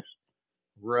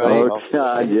 Right. Oh,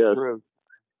 God, yes.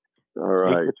 All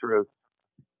right. The truth.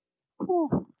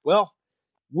 Well,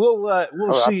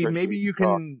 we'll see. Maybe you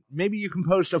can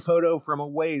post a photo from a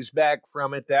ways back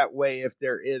from it. That way, if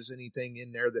there is anything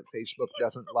in there that Facebook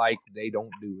doesn't like, they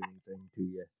don't do anything to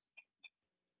you.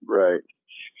 Right.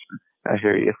 I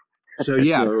hear you. So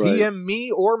yeah, right. PM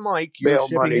me or Mike your bail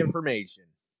shipping money. Information.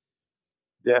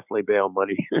 Definitely bail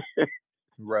money.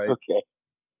 Right. Okay.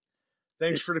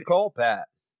 Thanks for the call, Pat,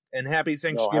 and happy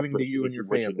Thanksgiving to you and your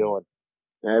family. Doing.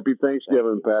 Happy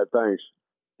Thanksgiving, Pat. Thanks.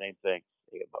 Same thing.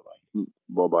 Yeah, bye-bye.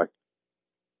 Bye-bye.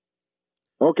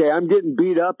 Okay, I'm getting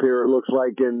beat up here. It looks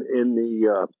like in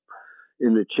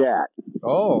the chat.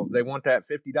 Oh, they want that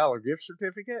 $50 gift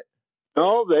certificate?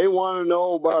 No, they want to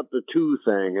know about the 2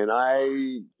 thing, and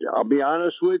I'll be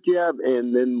honest with you.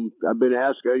 And then I've been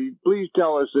asking, please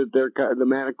tell us that the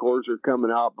Manticores are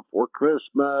coming out before Christmas.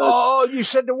 Oh, you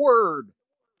said the word.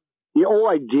 Yeah,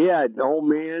 I did. Oh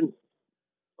man.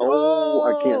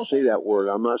 I can't say that word.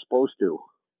 I'm not supposed to.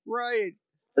 Right.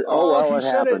 Well, it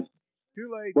happened. Too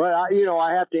late. But I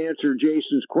have to answer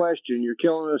Jason's question. You're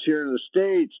killing us here in the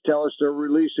States. Tell us they're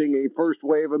releasing a first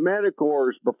wave of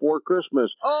Manticores before Christmas.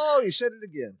 Oh, you said it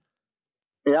again.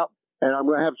 Yep. And I'm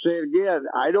going to have to say it again.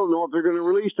 I don't know if they're going to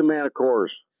release the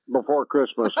Manticores before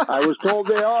Christmas. I was told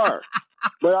they are.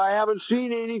 But I haven't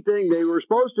seen anything. They were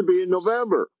supposed to be in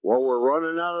November. Well, we're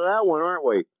running out of that one, aren't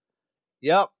we?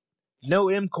 Yep. No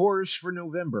M-Cores for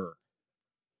November.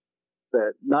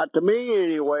 That not to me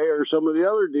anyway, or some of the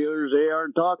other dealers, they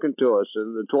aren't talking to us.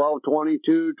 And the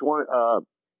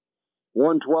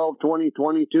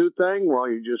 1/12/2022 thing, well,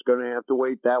 you're just going to have to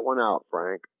wait that one out,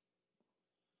 Frank.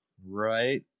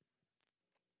 Right.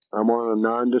 I'm on a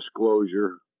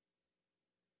non-disclosure.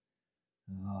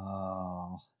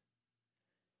 Oh,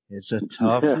 it's a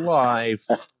tough life.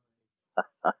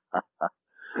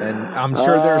 And I'm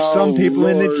sure there's some people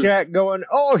in the chat going,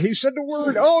 oh, he said the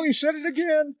word. Oh, he said it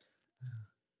again.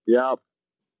 Yep.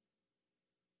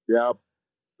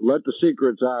 Let the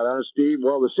secrets out, huh, Steve?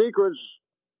 Well, the secrets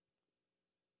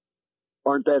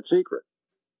aren't that secret.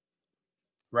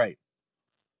 Right.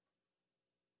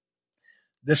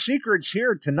 The secrets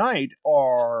here tonight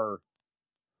are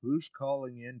who's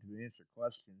calling in to answer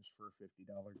questions for a $50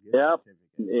 gift certificate.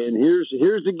 And here's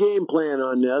the game plan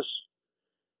on this.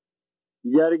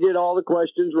 You got to get all the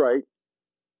questions right.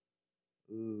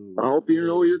 Ooh. I hope you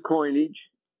know your coinage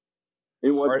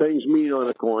and what things mean on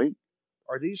a coin.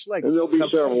 Are these like? And there'll be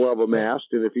several of them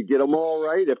asked, and if you get them all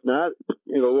right, if not,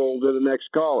 it'll roll to the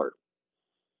next caller.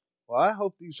 Well, I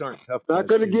hope these aren't tough. Not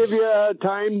going to give you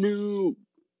time to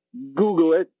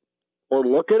Google it or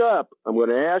look it up. I'm going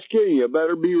to ask you. You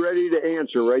better be ready to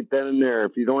answer right then and there.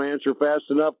 If you don't answer fast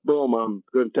enough, boom, I'm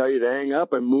going to tell you to hang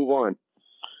up and move on.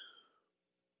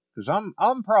 Because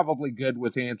I'm probably good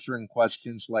with answering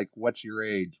questions like, what's your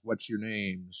age? What's your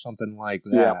name? Something like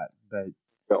that. Yeah. But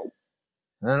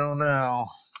I don't know.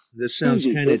 This sounds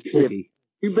kind of tricky.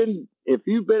 If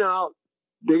you've been out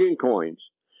digging coins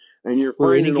and you're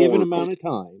for any finding given amount of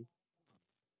time,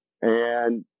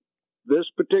 and this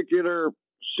particular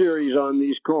series on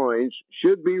these coins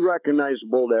should be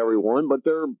recognizable to everyone, but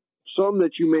there are some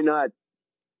that you may not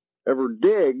ever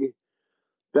dig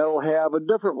that'll have a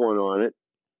different one on it.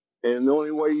 And the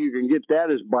only way you can get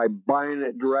that is by buying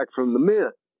it direct from the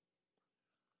mint.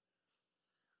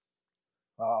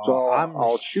 So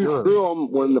I'll shoot through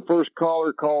them when the first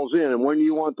caller calls in. And when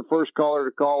you want the first caller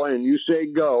to call in, you say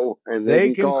go, and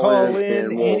they can call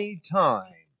in any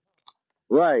time.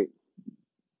 Right.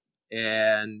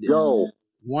 And go.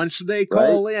 Once they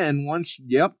call in, once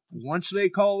they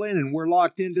call in and we're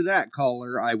locked into that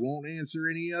caller, I won't answer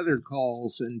any other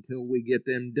calls until we get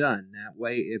them done. That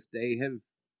way, if they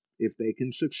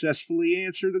can successfully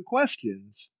answer the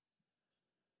questions,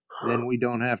 then we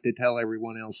don't have to tell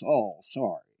everyone else, oh,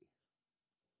 sorry.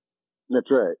 That's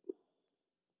right.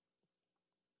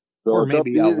 So or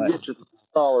maybe I'll get your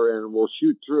caller in and we'll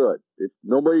shoot through it. If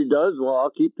nobody does, well,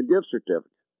 I'll keep the gift certificate.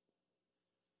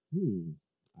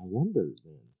 I wonder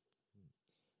then.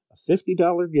 A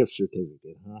 $50 gift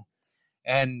certificate, huh?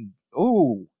 And,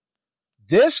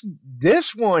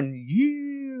 this one,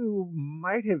 you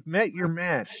might have met your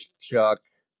match, Chuck.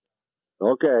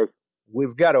 Okay.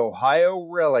 We've got Ohio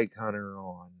Relic Hunter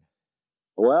on.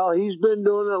 Well, he's been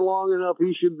doing it long enough.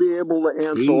 He should be able to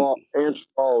answer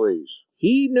all these.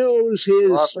 He knows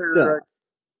his stuff.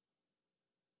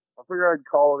 I figured I'd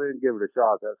call it in and give it a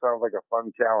shot. That sounds like a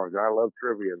fun challenge. I love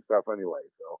trivia and stuff anyway.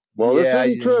 So, well, this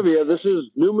isn't trivia. This is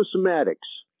numismatics.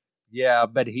 Yeah,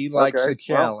 but he likes a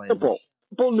challenge. Well,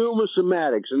 simple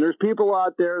numismatics. And there's people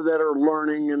out there that are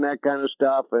learning and that kind of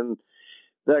stuff and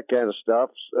that kind of stuff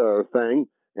thing.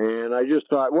 And I just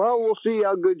thought, well, we'll see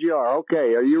how good you are.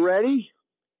 Okay, are you ready?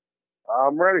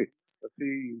 I'm ready. Let's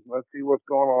see what's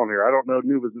going on here. I don't know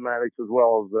numismatics as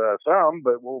well as some,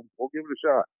 but we'll give it a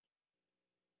shot.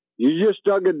 You just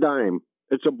dug a dime.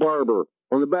 It's a barber.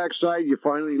 On the back side, you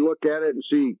finally look at it and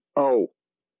see,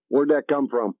 where'd that come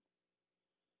from?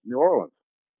 New Orleans.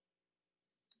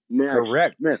 Next.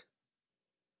 Correct.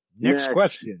 Next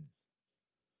question.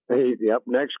 Hey, yep,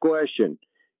 next question.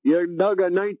 You dug a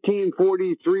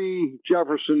 1943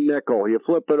 Jefferson nickel. You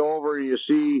flip it over and you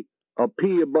see a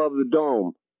P above the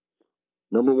dome.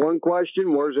 Number one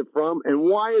question, where's it from and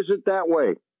why is it that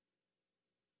way?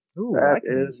 Ooh, that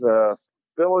is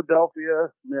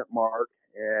Philadelphia mint mark,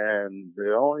 and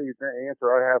the only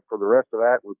answer I have for the rest of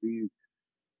that would be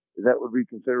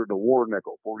considered a war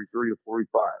nickel, 43 to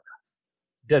 45.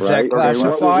 Does that classify?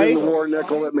 What was in the war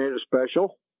nickel that made it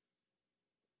special?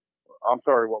 I'm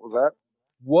sorry, what was that?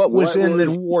 What was in the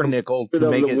war nickel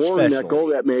to make it special? The war nickel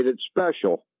that made it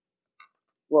special.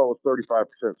 Well, it was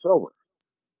 35% silver.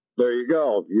 There you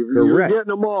go. You're getting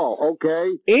them all,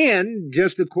 okay? And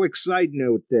just a quick side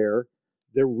note there,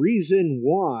 the reason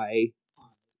why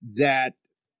that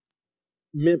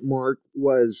mint mark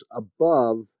was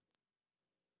above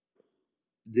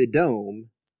the dome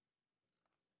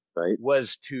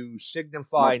was to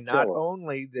signify not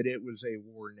only that it was a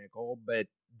war nickel, but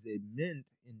the mint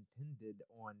intended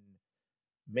on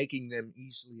making them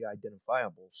easily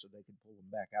identifiable so they could pull them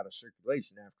back out of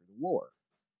circulation after the war.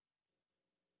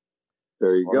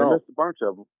 There you go. They missed a bunch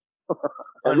of them.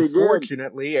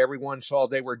 Unfortunately, everyone saw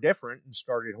they were different and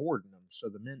started hoarding them, so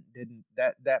the mint didn't.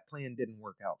 That plan didn't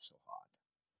work out so hot.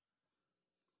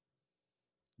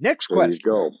 Next question.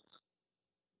 There you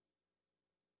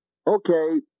go.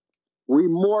 Okay, we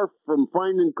morph from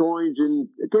finding coins, and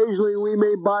occasionally we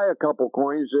may buy a couple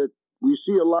coins that we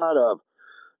see a lot of.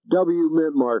 W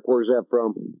mint mark. Where's that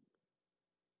from?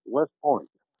 West Point.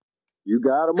 You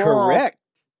got them all. Correct.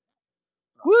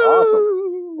 Woo! Awesome.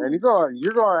 And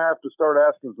you're gonna have to start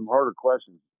asking some harder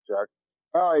questions, Chuck.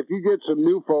 If you get some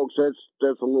new folks,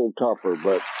 that's a little tougher,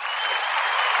 but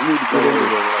you need to get into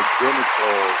the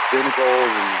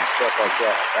identicals and stuff like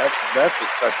that. That's the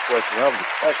type of question I was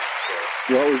expecting.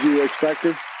 What was you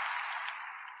expecting?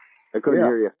 I couldn't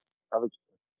hear you. I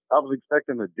was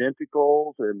expecting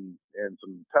identicals and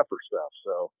some tougher stuff.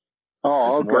 So,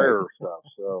 some rarer stuff.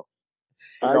 So.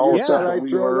 I just thought I'd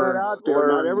throw that out there.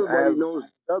 Not everybody knows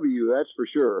W, that's for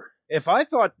sure. If I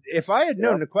had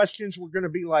known the questions were going to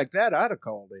be like that, I'd have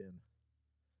called in.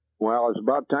 Well, it's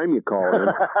about time you called in.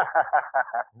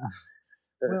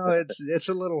 Well, it's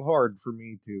a little hard for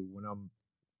me to when I'm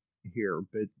here,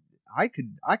 but I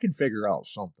could figure out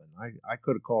something. I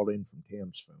could have called in from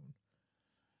Tam's phone.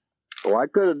 Well, I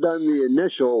could have done the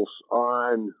initials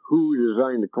on who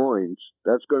designed the coins.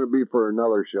 That's going to be for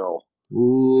another show.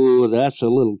 Ooh, that's a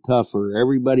little tougher.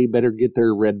 Everybody better get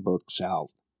their red books out.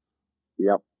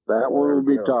 Yep, That one will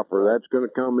be tougher. That's going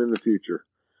to come in the future.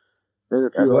 And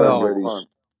a few other goodies.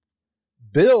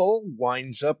 Bill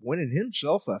winds up winning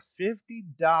himself a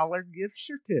 $50 gift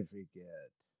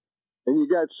certificate. And you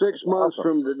got 6 months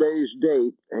from today's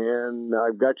date, and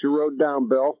I've got you wrote down,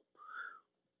 Bill.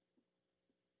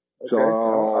 Okay. So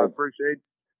I appreciate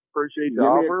the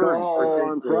offer. Give me a call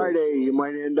on Friday. You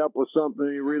might end up with something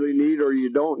you really need or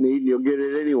you don't need, and you'll get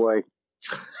it anyway.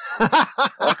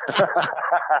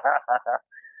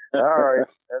 All right.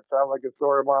 That sounds like a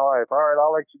story of my life. All right,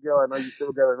 I'll let you go. I know you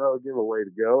still got another giveaway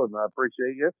to go, and I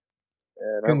appreciate you.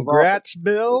 And congrats,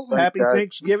 Bill. Happy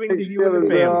Thanksgiving to you and the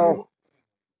family.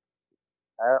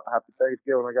 Happy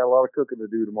Thanksgiving. I got a lot of cooking to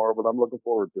do tomorrow, but I'm looking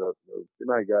forward to it. So, good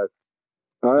night, guys.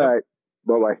 All right.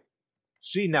 Bye-bye.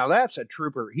 See, now that's a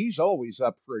trooper. He's always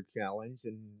up for a challenge,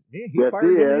 and he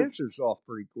fired the answers off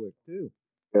pretty quick, too.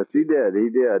 Yes, he did. He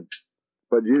did.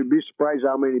 But you'd be surprised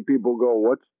how many people go,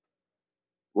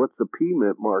 what's the P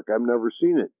mint mark? I've never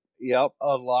seen it. Yep,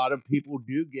 a lot of people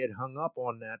do get hung up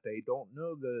on that. They don't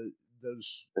know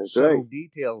those subtle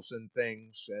details and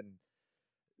things.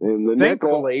 And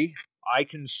thankfully, I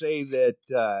can say that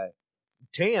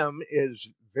Tam is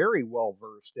very well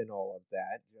versed in all of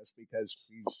that, just because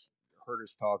she's heard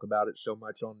us talk about it so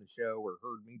much on the show, or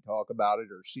heard me talk about it,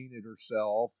 or seen it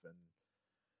herself, and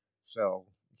so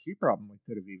she probably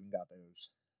could have even got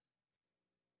those.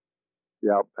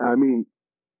 Yeah, I mean,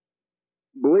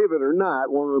 believe it or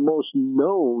not, one of the most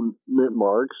known mint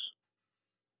marks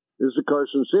is the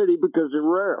Carson City because they're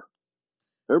rare.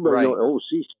 Everybody knows, oh,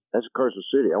 see, that's Carson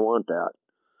City. I want that.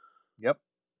 Yep.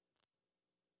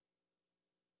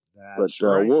 But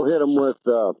we'll hit them with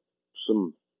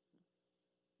some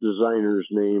designers'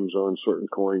 names on certain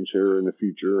coins here in the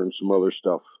future and some other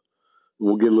stuff.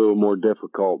 We'll get a little more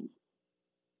difficult.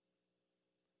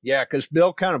 Yeah, because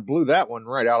Bill kind of blew that one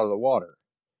right out of the water.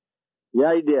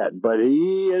 Yeah, he did. But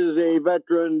he is a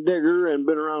veteran digger and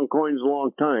been around coins a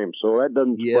long time, so that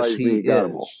doesn't surprise me. He got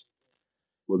them all.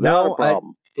 Without a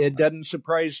problem. It doesn't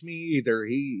surprise me either.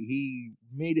 He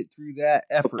made it through that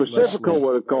effortlessly. Pacifico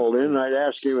would have called in, and I'd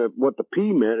asked him what the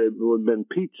P meant. It would have been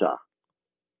pizza.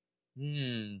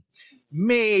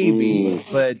 Maybe,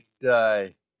 but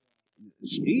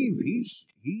Steve,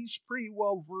 he's pretty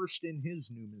well versed in his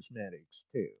numismatics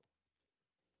too.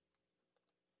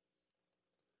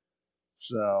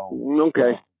 So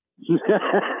okay.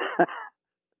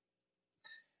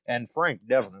 And Frank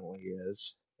definitely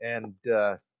is, and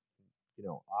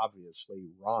obviously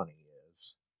Ronnie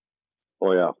is.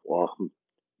 Oh yeah, well,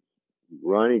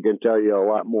 Ronnie can tell you a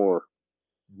lot more.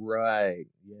 Right?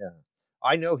 Yeah.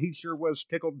 I know he sure was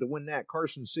tickled to win that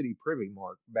Carson City privy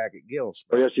mark back at Gill's.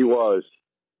 Oh, yes, he was.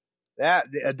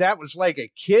 That was like a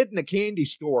kid in a candy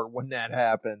store when that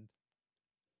happened.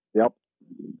 Yep.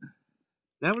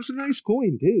 That was a nice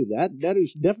coin, too. That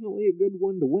is definitely a good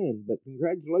one to win. But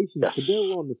congratulations to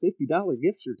Bill on the $50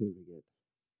 gift certificate.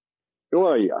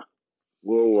 Well, yeah.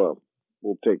 We'll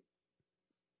take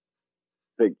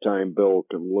time. Bill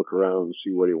can look around and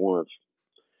see what he wants.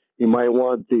 He might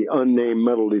want the unnamed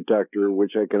metal detector,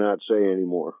 which I cannot say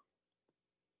anymore.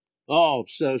 Oh,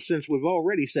 so since we've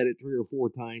already said it 3 or 4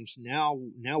 times, now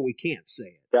we can't say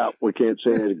it. Yeah, we can't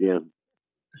say it again.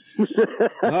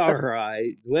 All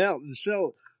right. Well,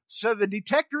 so the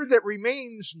detector that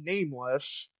remains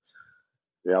nameless,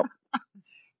 yep,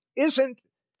 isn't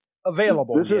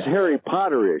available. This is Harry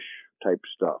Potter-ish type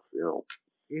stuff,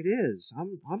 It is.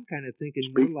 I'm kind of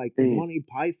thinking more like Monty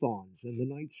Pythons and the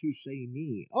Knights Who Say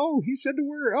Knee. Oh, he said the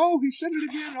word. Oh, he said it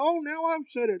again. Oh, now I've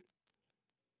said it.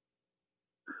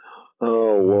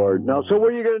 Oh, Lord. Now, so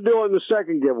what are you going to do on the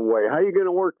second giveaway? How are you going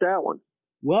to work that one?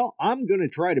 Well, I'm going to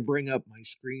try to bring up my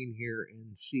screen here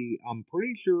and see. I'm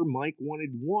pretty sure Mike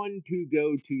wanted one to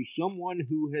go to someone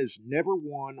who has never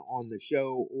won on the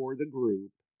show or the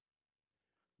group,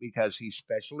 because he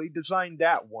specially designed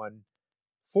that one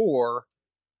for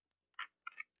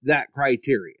that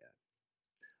criteria.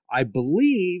 I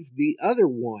believe the other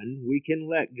one we can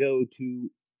let go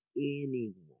to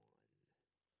anyone.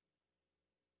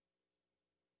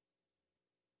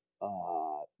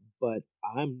 But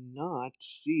I'm not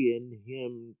seeing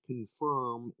him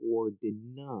confirm or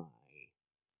deny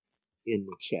in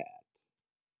the chat.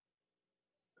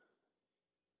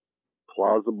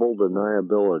 Plausible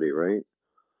deniability, right?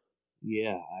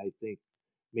 Yeah, I think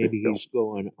maybe he's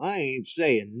going, I ain't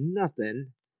saying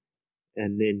nothing,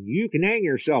 and then you can hang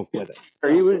yourself with it.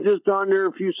 He was just on there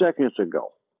a few seconds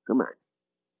ago. Come on.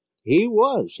 He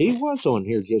was on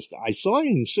here I saw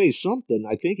him say something.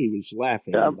 I think he was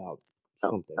laughing about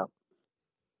something.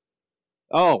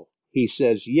 Oh, he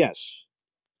says yes.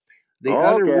 The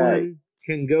other one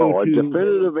can go to... a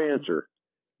definitive answer.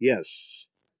 Yes.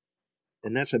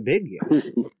 And that's a big yes.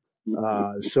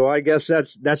 So I guess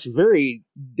that's very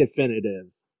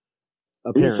definitive.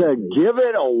 Apparently. He said, give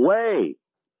it away.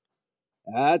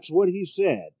 That's what he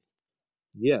said.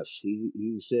 Yes,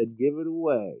 he said, give it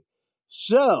away.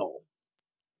 So,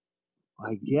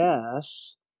 I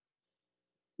guess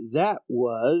that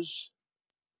was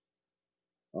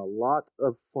a lot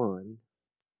of fun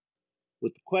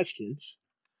with the questions.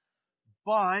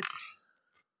 But,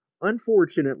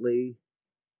 unfortunately,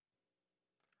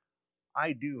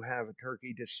 I do have a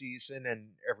turkey to season and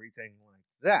everything like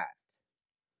that.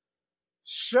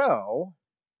 So,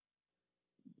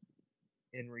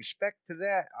 in respect to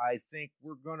that, I think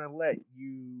we're going to let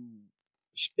you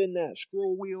spin that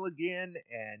scroll wheel again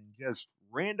and just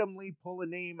randomly pull a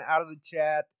name out of the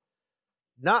chat.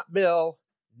 Not Bill,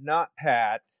 not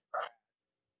Pat,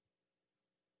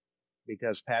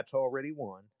 because Pat's already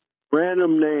won.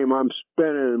 Random name I'm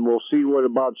spinning, and we'll see what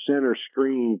about center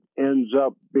screen ends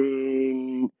up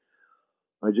being.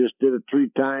 I just did it 3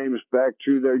 times back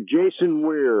through there. Jason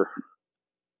Weir.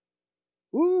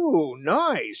 Ooh,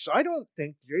 nice. I don't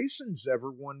think Jason's ever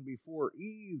won before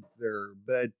either,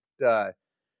 but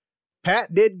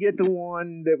Pat did get the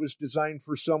one that was designed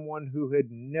for someone who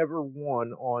had never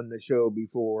won on the show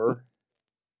before.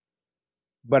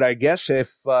 But I guess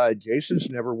if Jason's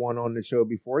never won on the show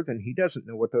before, then he doesn't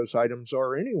know what those items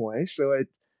are anyway, so it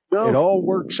all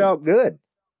works out good.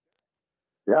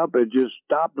 Yep, it just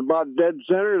stopped about dead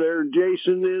center there.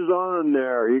 Jason is on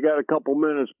there. You got a couple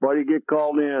minutes, buddy. Get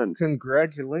called in.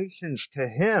 Congratulations to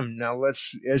him. Now,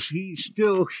 is he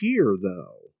still here,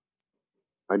 though?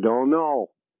 I don't know.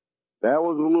 That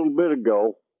was a little bit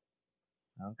ago.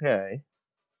 Okay.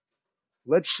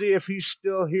 Let's see if he's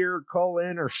still here. Call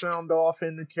in or sound off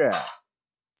in the chat.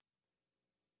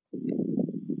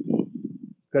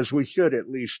 Because we should at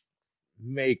least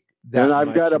make that. And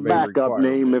I've got a backup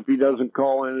name if he doesn't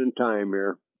call in time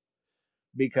here.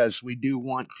 Because we do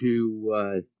want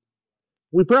to,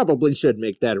 we probably should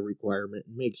make that a requirement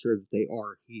and make sure that they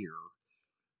are here.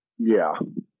 Yeah.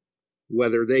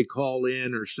 Whether they call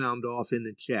in or sound off in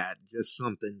the chat, just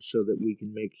something so that we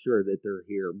can make sure that they're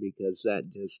here, because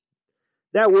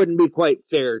that wouldn't be quite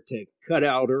fair to cut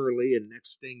out early and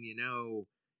next thing you know,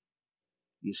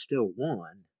 you still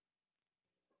won.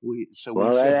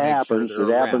 That happens. It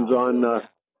happens on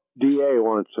DA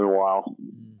once in a while.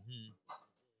 Mm-hmm.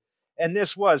 And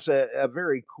this was a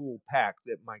very cool pack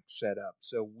that Mike set up,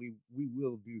 so we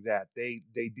will do that. They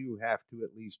do have to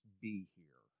at least be here.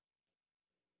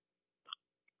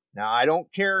 Now, I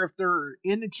don't care if they're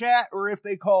in the chat or if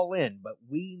they call in, but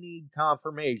we need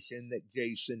confirmation that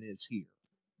Jason is here.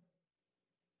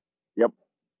 Yep.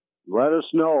 Let us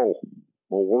know.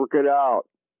 We'll work it out.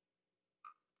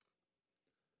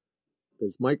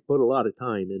 Because Mike put a lot of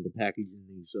time into packaging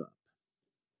these up.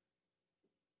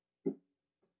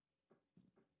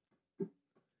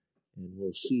 And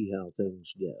we'll see how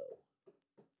things go.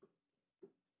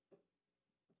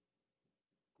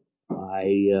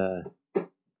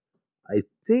 I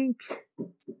think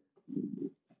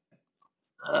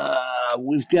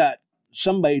we've got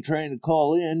somebody trying to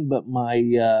call in, but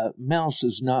my mouse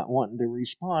is not wanting to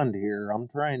respond here. I'm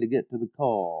trying to get to the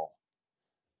call.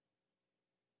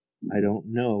 I don't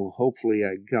know. Hopefully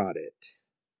I got it.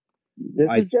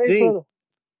 I think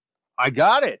I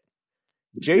got it.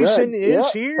 Jason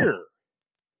is here.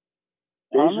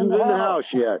 Jason's in the house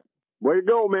yet. Way to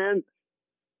go, man.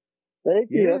 Thank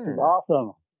you. Yeah. This is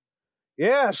awesome.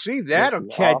 Yeah, see, that'll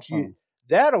catch you.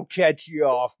 That'll catch you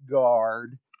off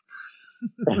guard.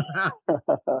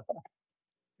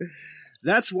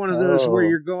 That's one of those where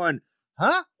you're going,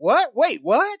 huh? What? Wait,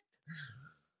 what?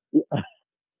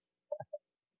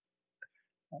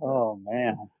 Oh,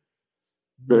 man.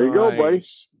 There you go, buddy.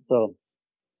 So,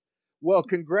 well,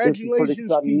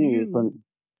 congratulations to you.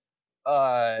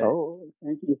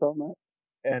 Thank you so much.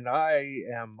 And I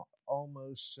am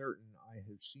almost certain I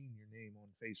have seen your name on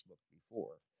Facebook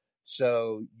before.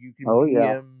 So you can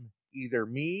PM either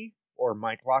me or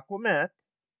Mike Laquamette,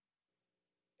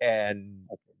 and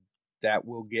that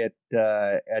will get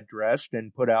addressed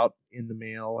and put out in the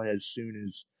mail as soon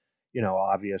as,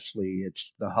 obviously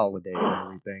it's the holiday and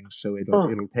everything, so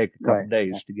it'll take a couple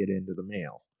days to get into the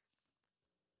mail.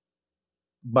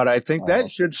 But I think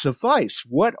that should suffice.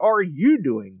 What are you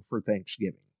doing for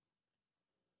Thanksgiving?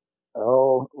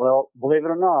 Oh, well, believe it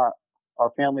or not,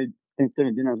 our family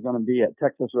Thanksgiving dinner is going to be at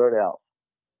Texas Roadhouse.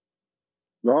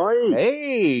 Nice.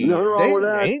 Hey, nothing wrong with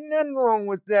that. Ain't nothing wrong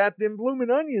with that. Them blooming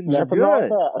onions are good.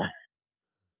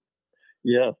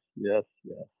 Yes.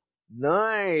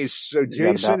 Nice. So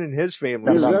Jason and his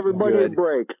family gives everybody a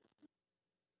break.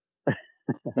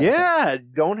 Yeah,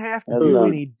 don't have to do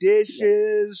any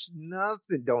dishes,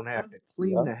 nothing. Don't have to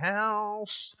clean the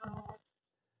house.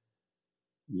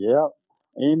 Yep.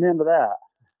 Amen to that.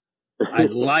 I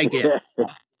like it.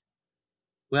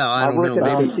 Well, I don't work know.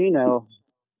 At a casino.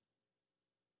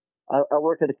 I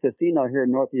work at a casino here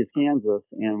in Northeast Kansas,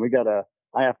 and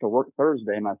I have to work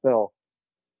Thursday myself.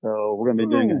 So we're going to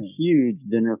be doing a huge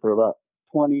dinner for about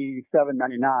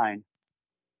 $27.99.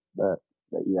 But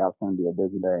yeah, it's going to be a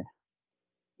busy day.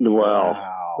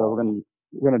 Wow. So we're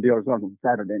going to do ours on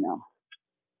Saturday now.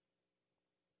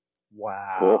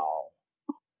 Wow. Cool.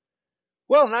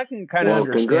 Well, and I can kind of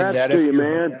understand that.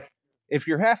 If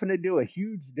you're having to do a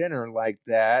huge dinner like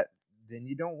that, then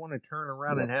you don't want to turn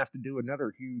around and have to do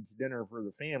another huge dinner for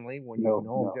the family when you can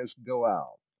all just go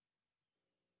out.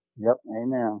 Yep,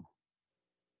 amen.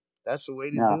 That's the way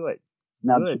to do it.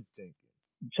 Now, good thinking.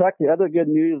 Chuck, the other good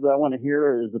news that I want to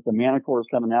hear is that the Manicore is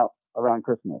coming out around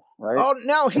Christmas, right? Oh,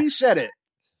 no, he said it.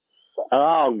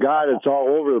 Oh, God, it's all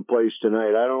over the place tonight.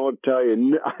 I don't know what to tell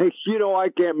you. I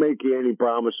can't make you any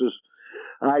promises.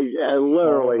 I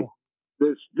literally...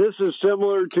 This is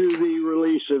similar to the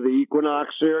release of the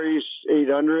Equinox Series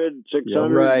 800,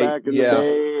 600 back in the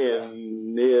day,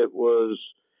 and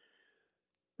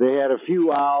they had a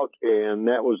few out, and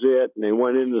that was it, and they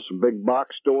went into some big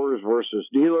box stores versus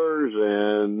dealers,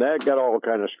 and that got all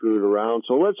kind of screwed around.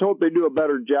 So let's hope they do a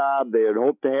better job. They had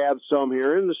hoped to have some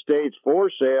here in the States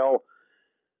for sale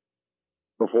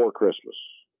before Christmas,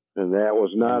 and that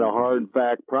was not a hard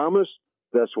fact promise.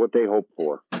 That's what they hoped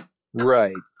for.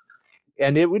 Right.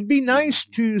 And it would be nice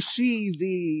to see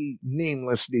the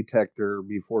nameless detector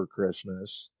before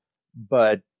Christmas,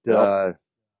 but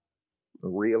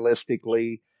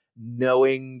realistically,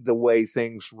 knowing the way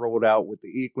things rolled out with the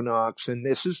Equinox, and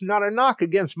this is not a knock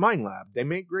against MindLab, they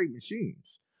make great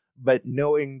machines, but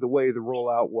knowing the way the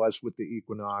rollout was with the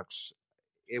Equinox,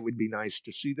 it would be nice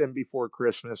to see them before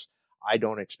Christmas. I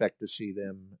don't expect to see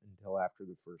them until after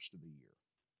the first of the year.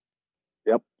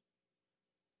 Yep.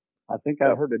 I think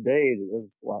I heard today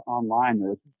online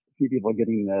there's a few people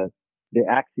getting the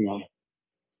Axiom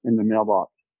in the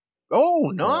mailbox.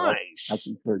 Oh, nice. That's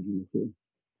encouraging to see.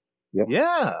 Yep.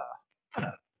 Yeah.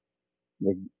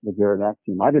 The Garrett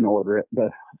Axiom. I didn't order it,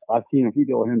 but I've seen a few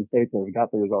people here in the States that have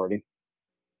got theirs already.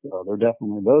 So they're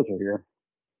definitely, those are here.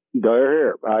 They're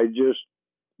here. I just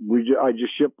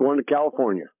shipped one to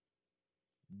California.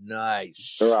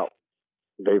 Nice. They're out.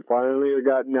 They finally have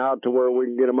gotten out to where we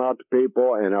can get them out to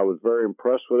people, and I was very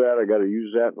impressed with that. I got to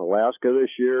use that in Alaska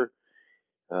this year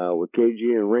with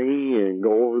KG and Rainey and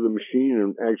go over the machine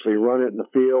and actually run it in the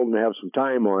field and have some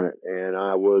time on it. And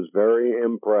I was very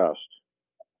impressed.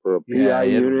 For a PI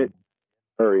unit,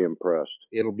 very impressed.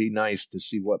 It'll be nice to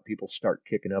see what people start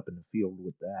kicking up in the field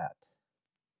with that.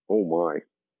 Oh, my.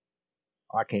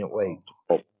 I can't wait.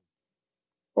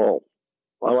 Oh.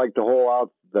 I like the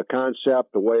whole the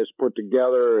concept, the way it's put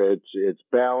together. It's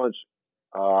balanced.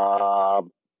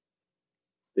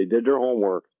 They did their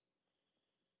homework.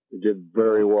 They did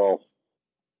very well,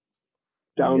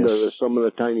 down to some of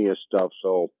the tiniest stuff.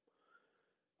 So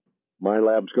my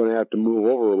lab's going to have to move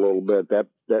over a little bit. That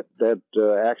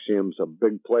Axiom's a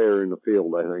big player in the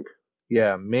field, I think.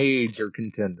 Yeah, major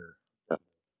contender.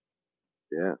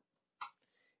 Yeah.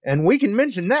 And we can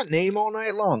mention that name all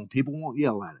night long. People won't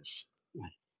yell at us.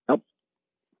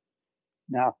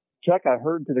 Now, Chuck, I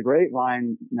heard to the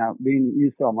grapevine, now being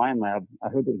you sell MindLab, I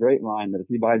heard to the grapevine that if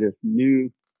you buy this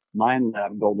new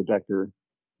MindLab gold detector,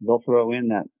 they'll throw in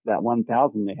that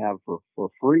 1,000 they have for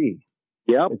free.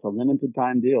 Yep. It's a limited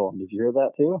time deal. Did you hear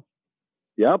that too?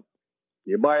 Yep.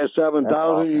 You buy a 7,000,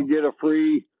 awesome. You get a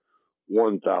free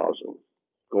 1,000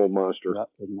 Gold Monster. Yep,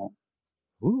 isn't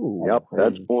that? Ooh. Yep,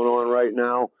 that's going on right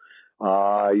now.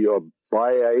 You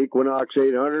buy a Equinox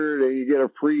 800 and you get a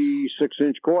free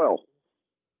 6-inch coil.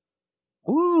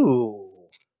 Ooh.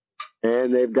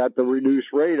 And they've got the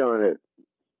reduced rate on it.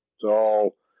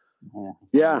 So,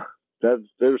 yeah,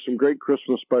 there's some great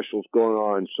Christmas specials going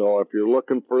on. So if you're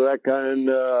looking for that kind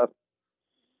of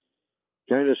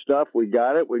stuff, we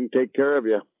got it. We can take care of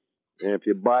you. And if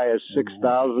you buy a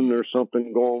 6,000 or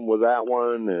something going with that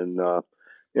one, and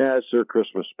it's their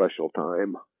Christmas special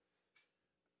time.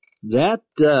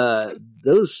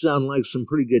 Those sound like some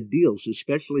pretty good deals,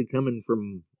 especially coming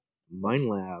from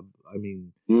MindLab. I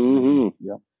mean,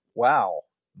 yeah. Wow,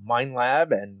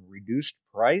 MindLab and reduced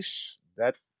price.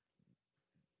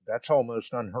 That's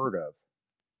almost unheard of.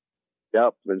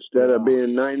 Yep. Instead of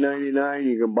being $9.99,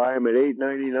 you can buy them at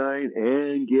 $8.99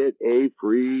 and get a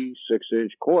free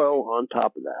 6-inch coil on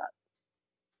top of that.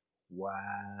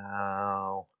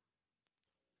 Wow.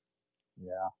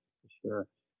 Yeah, for sure.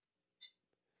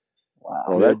 Wow.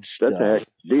 Oh, that's a heck of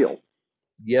a deal.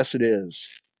 Yes, it is.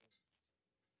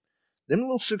 Them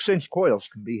little 6-inch coils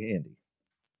can be handy.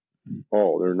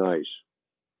 Oh, they're nice.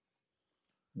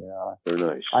 Yeah, they're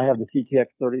nice. I have the CTX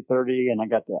 3030, and I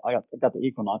got the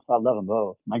Equinox. I love them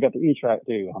both. And I got the E-Track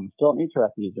too. I'm still an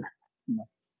E-Track user.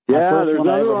 Yeah, there's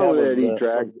nothing wrong with that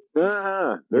E-Track.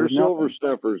 They're silver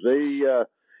snuffers.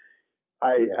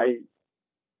 I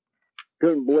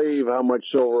couldn't believe how much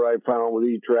silver I found with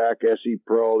E-Track, SE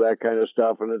Pro, that kind of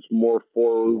stuff, and it's more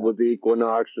forward with the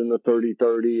Equinox and the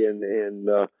 3030, and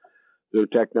their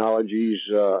technologies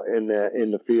in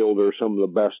the field are some of the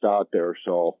best out there.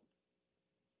 So,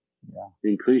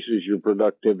 increases your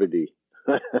productivity.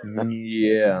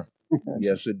 Yeah,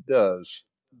 yes, it does.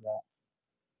 Yeah.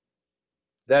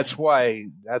 That's why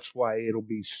it'll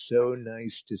be so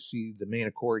nice to see the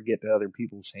Manticore get to other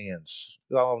people's hands.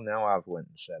 Oh, now I've went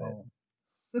and said it.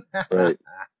 Right.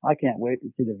 I can't wait to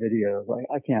see the videos.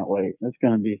 I can't wait. It's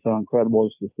going to be so incredible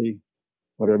just to see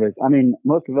what everybody's. I mean,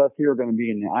 most of us here are going to be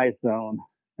in the ice zone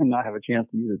and not have a chance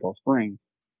to use it till spring.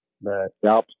 But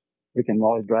we can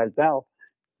always drive south.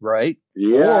 Right?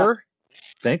 Yeah. Or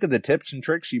think of the tips and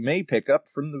tricks you may pick up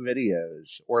from the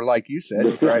videos. Or like you said,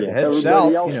 head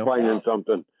south. Finding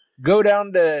something. Go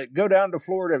down to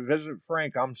Florida, visit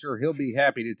Frank. I'm sure he'll be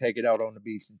happy to take it out on the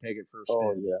beach and take it for a spin.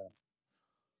 Oh, yeah.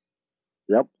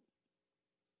 Yep.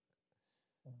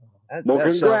 That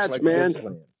congrats, sounds like man. a good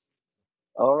plan.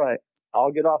 All right.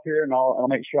 I'll get off here and I'll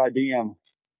make sure I DM.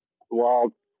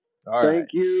 Well, thank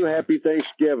you. Happy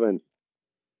Thanksgiving.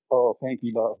 Oh, thank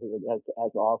you both.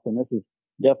 That's awesome. This is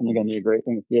definitely going to be a great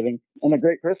Thanksgiving and a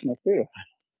great Christmas too.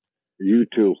 You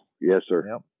too. Yes, sir.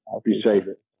 Yep. Be safe.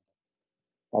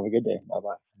 Have a good day.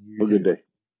 Bye-bye. Have a good day.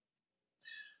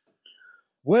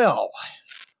 Well,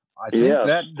 I think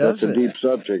that does that's a deep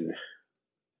subject.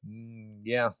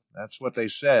 Yeah, that's what they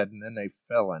said, and then they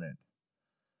fell in it.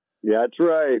 Yeah, that's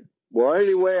right. Well,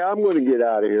 anyway, I'm going to get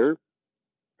out of here.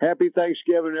 Happy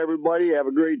Thanksgiving, everybody. Have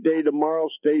a great day tomorrow.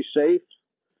 Stay safe.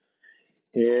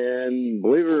 And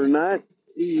believe it or not,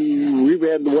 we've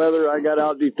had the weather. I got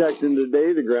out detecting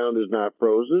today. The ground is not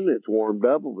frozen. It's warmed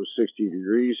up. It was 60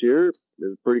 degrees here.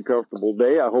 It's a pretty comfortable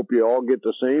day. I hope you all get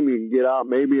the same. You can get out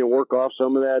maybe and work off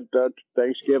some of that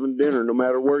Thanksgiving dinner, no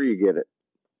matter where you get it.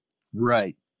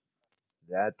 Right.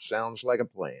 That sounds like a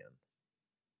plan.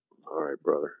 All right,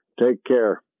 brother. Take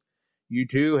care. You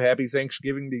too. Happy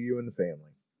Thanksgiving to you and the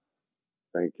family.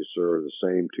 Thank you, sir. The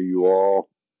same to you all.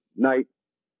 Night.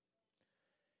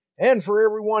 And for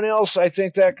everyone else, I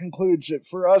think that concludes it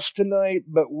for us tonight,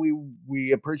 but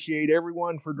we appreciate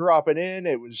everyone for dropping in.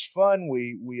 It was fun.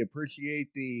 We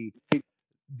appreciate the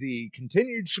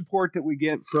continued support that we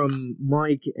get from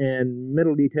Mike and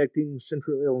Metal Detecting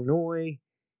Central Illinois.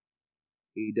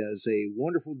 He does a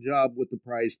wonderful job with the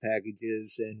prize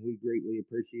packages, and we greatly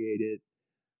appreciate it.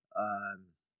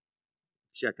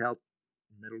 Check out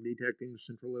Metal Detecting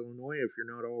Central Illinois if you're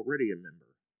not already a member.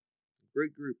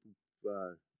 Great group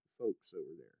of folks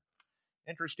over there.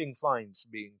 Interesting finds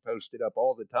being posted up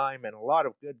all the time, and a lot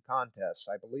of good contests.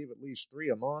 I believe at least 3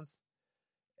 a month,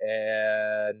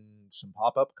 and some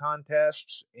pop-up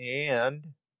contests.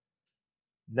 And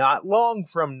not long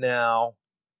from now,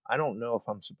 I don't know if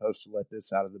I'm supposed to let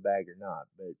this out of the bag or not,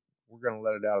 but we're going to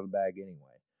let it out of the bag anyway.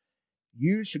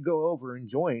 You should go over and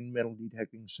join Metal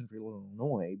Detecting Central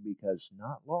Illinois, because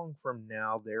not long from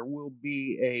now there will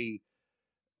be a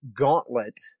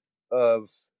gauntlet of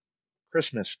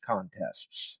Christmas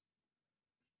contests.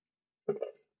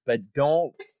 But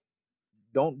don't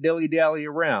dilly-dally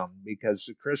around, because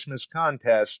the Christmas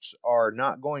contests are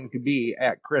not going to be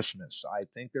at Christmas. I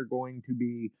think they're going to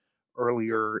be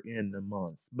earlier in the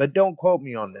month. But don't quote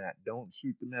me on that. Don't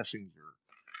shoot the messenger.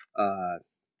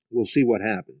 We'll see what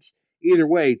happens. Either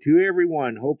way, to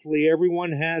everyone, hopefully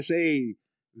everyone has a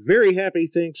very happy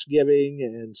Thanksgiving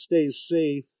and stays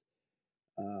safe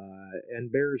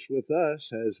and bears with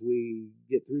us as we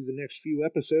get through the next few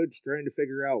episodes trying to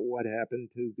figure out what happened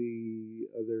to the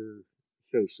other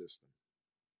show system.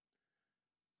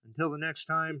 Until the next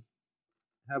time,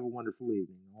 have a wonderful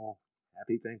evening. All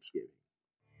happy Thanksgiving.